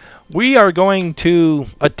 Yes. We are going to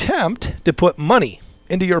attempt to put money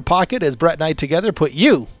into your pocket as Brett and I together put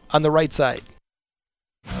you on the right side.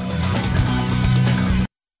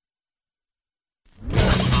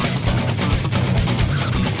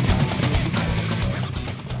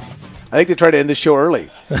 I think they tried to end the show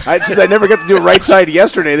early. Since I never got to do a right side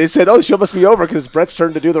yesterday, they said, the show must be over because Brett's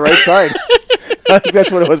turn to do the right side. I think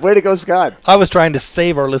that's what it was. Way to go, Scott. I was trying to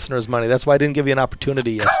save our listeners money. That's why I didn't give you an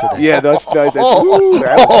opportunity yesterday. Yeah, that was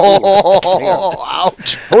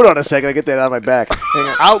ouch. Hold on a second. I get that out of my back.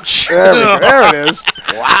 Ouch. There it is.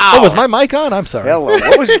 Wow. Oh, was my mic on? I'm sorry. Hello.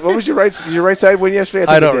 What was your right side win yesterday?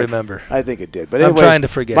 I don't remember. I think it did. But I'm anyway, trying to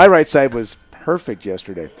forget. My right side was perfect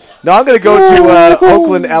yesterday. Now I'm going to go to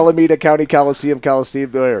Oakland, Alameda County Coliseum,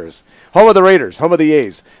 Bears. Home of the Raiders, home of the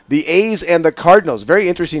A's. The A's and the Cardinals. Very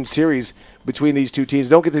interesting series between these two teams.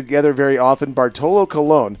 Don't get together very often. Bartolo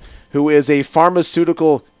Colon, who is a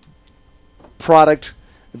pharmaceutical product,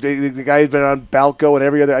 the guy who's been on Balco and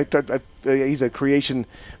every other. He's a creation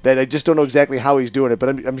that I just don't know exactly how he's doing it,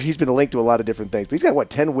 but he's been linked to a lot of different things. But he's got,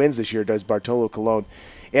 10 wins this year, does Bartolo Colon.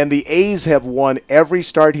 And the A's have won every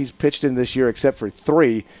start he's pitched in this year except for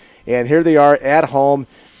 3. And here they are at home.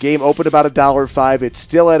 Game opened about $1.05. It's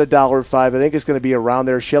still at $1.05. I think it's going to be around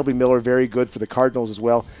there. Shelby Miller, very good for the Cardinals as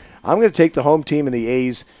well. I'm going to take the home team in the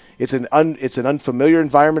A's. It's an unfamiliar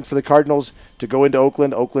environment for the Cardinals to go into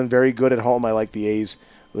Oakland. Oakland very good at home. I like the A's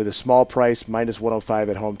with a small price, minus 105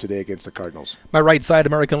 at home today against the Cardinals. My right side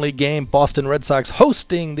American League game, Boston Red Sox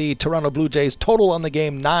hosting the Toronto Blue Jays. Total on the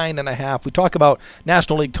game, 9.5. We talk about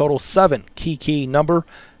National League total, 7, key number.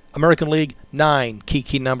 American League, 9,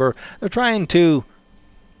 key number. They're trying to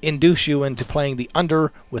induce you into playing the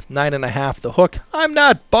under with 9.5 the hook. I'm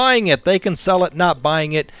not buying it. They can sell it, not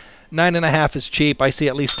buying it. 9.5 is cheap. I see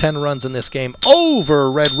at least 10 runs in this game. Over,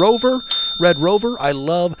 Red Rover. I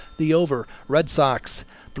love the over. Red Sox,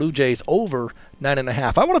 Blue Jays over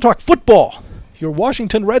 9.5. I want to talk football. Your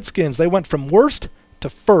Washington Redskins, they went from worst to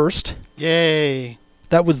first. Yay.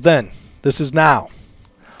 That was then. This is now.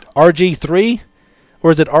 RG3,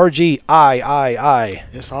 or is it RGIII?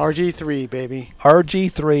 It's RG3, baby.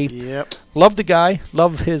 RG3. Yep. Love the guy.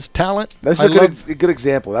 Love his talent. That's a good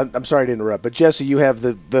example. I'm sorry to interrupt, but Jesse, you have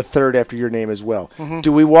the third after your name as well. Mm-hmm.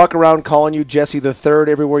 Do we walk around calling you Jesse the Third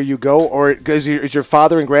everywhere you go, or is your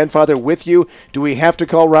father and grandfather with you? Do we have to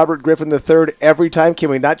call Robert Griffin the Third every time? Can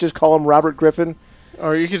we not just call him Robert Griffin?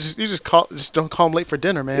 Or you just don't call him late for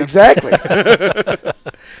dinner, man. Exactly.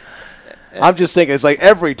 I'm just thinking, it's like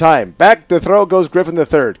every time. Back the throw goes Griffin the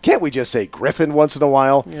Third. Can't we just say Griffin once in a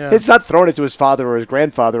while? Yeah. It's not throwing it to his father or his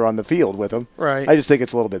grandfather on the field with him. Right. I just think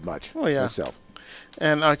it's a little bit much. Oh, yeah. Myself.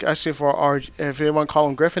 And actually, if you want to call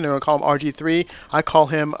him Griffin, you want to call him RG3. I call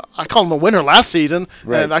him the winner last season,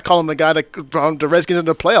 right. And I call him the guy that brought the Redskins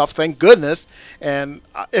into the playoffs. Thank goodness. And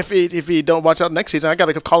if he don't watch out next season, I got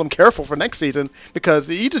to call him careful for next season, because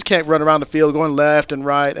you just can't run around the field going left and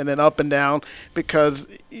right and then up and down, because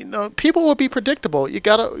people will be predictable. You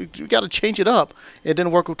gotta change it up. It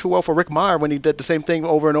didn't work too well for Rick Meyer when he did the same thing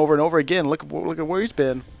over and over and over again. Look at where he's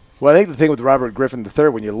been. Well, I think the thing with Robert Griffin III,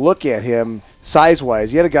 when you look at him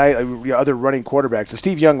size-wise, you had a guy, other running quarterbacks. So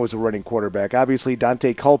Steve Young was a running quarterback. Obviously,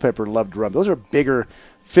 Dante Culpepper loved to run. Those are bigger,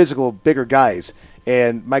 physical, bigger guys.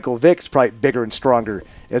 And Michael Vick's probably bigger and stronger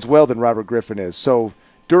as well than Robert Griffin is. So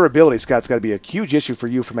durability, Scott's got to be a huge issue for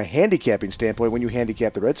you from a handicapping standpoint when you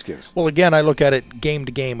handicap the Redskins. Well, again, I look at it game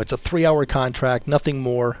to game. It's a 3-hour contract, nothing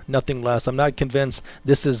more, nothing less. I'm not convinced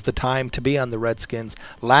this is the time to be on the Redskins.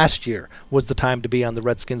 Last year was the time to be on the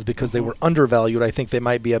Redskins because they were undervalued. I think they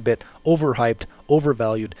might be a bit overhyped,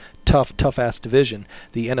 overvalued. Tough-ass division,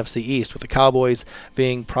 the NFC East, with the Cowboys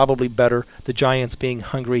being probably better, the Giants being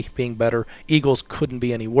hungry, being better. Eagles couldn't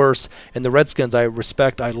be any worse. And the Redskins, I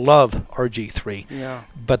love RG3. Yeah.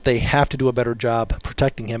 But they have to do a better job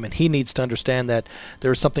protecting him, and he needs to understand that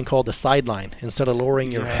there's something called the sideline. Instead of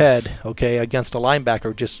lowering your head, against a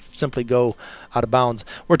linebacker, just simply go out of bounds.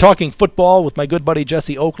 We're talking football with my good buddy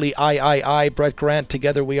Jesse Oakley, Brett Grant.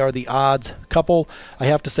 Together we are the odds couple. I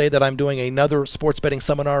have to say that I'm doing another sports betting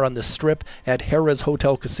seminar on the Strip at Harrah's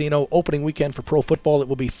Hotel Casino. Opening weekend for pro football. It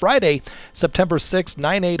will be Friday, September 6th,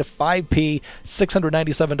 9 a to 5 p.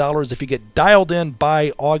 $697. If you get dialed in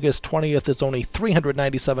by August 20th, it's only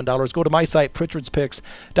 $397. Go to my site,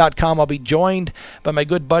 pritchardspicks.com. I'll be joined by my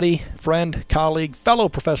good buddy, friend, colleague, fellow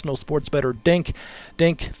professional sports bettor, Dink.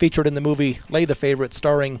 Dink, featured in the movie Lay the Favorite,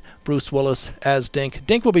 starring Bruce Willis as Dink.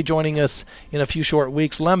 Dink will be joining us in a few short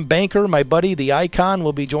weeks. Lem Banker, my buddy, the icon,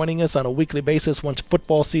 will be joining us on a weekly basis once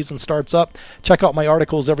football season starts up. Check out my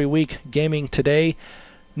articles every week. Gaming Today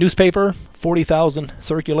newspaper, 40,000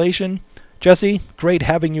 circulation. Jesse, great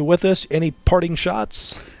having you with us. Any parting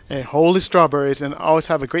shots? And holy strawberries, and always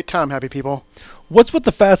have a great time, happy people. What's with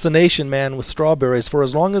the fascination, man, with strawberries? For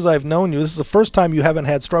as long as I've known you, this is the first time you haven't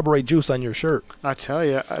had strawberry juice on your shirt. I tell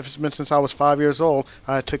you, it's been since I was 5 years old.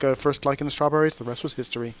 I took a first liking to strawberries. The rest was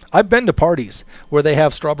history. I've been to parties where they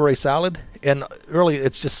have strawberry salad, and really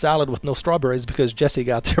it's just salad with no strawberries because Jesse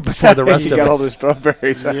got there before the rest You of got us. all the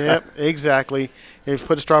strawberries. Yep, exactly. You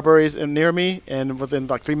put the strawberries near me, and within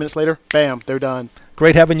like 3 minutes later, bam, they're done.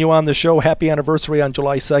 Great having you on the show. Happy anniversary on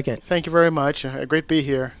July 2nd. Thank you very much. Great to be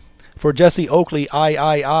here. For Jesse Oakley,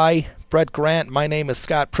 Brett Grant, my name is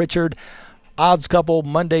Scott Pritchard. Odds Couple,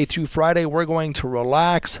 Monday through Friday. We're going to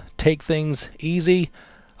relax, take things easy.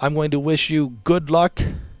 I'm going to wish you good luck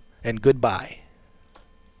and goodbye.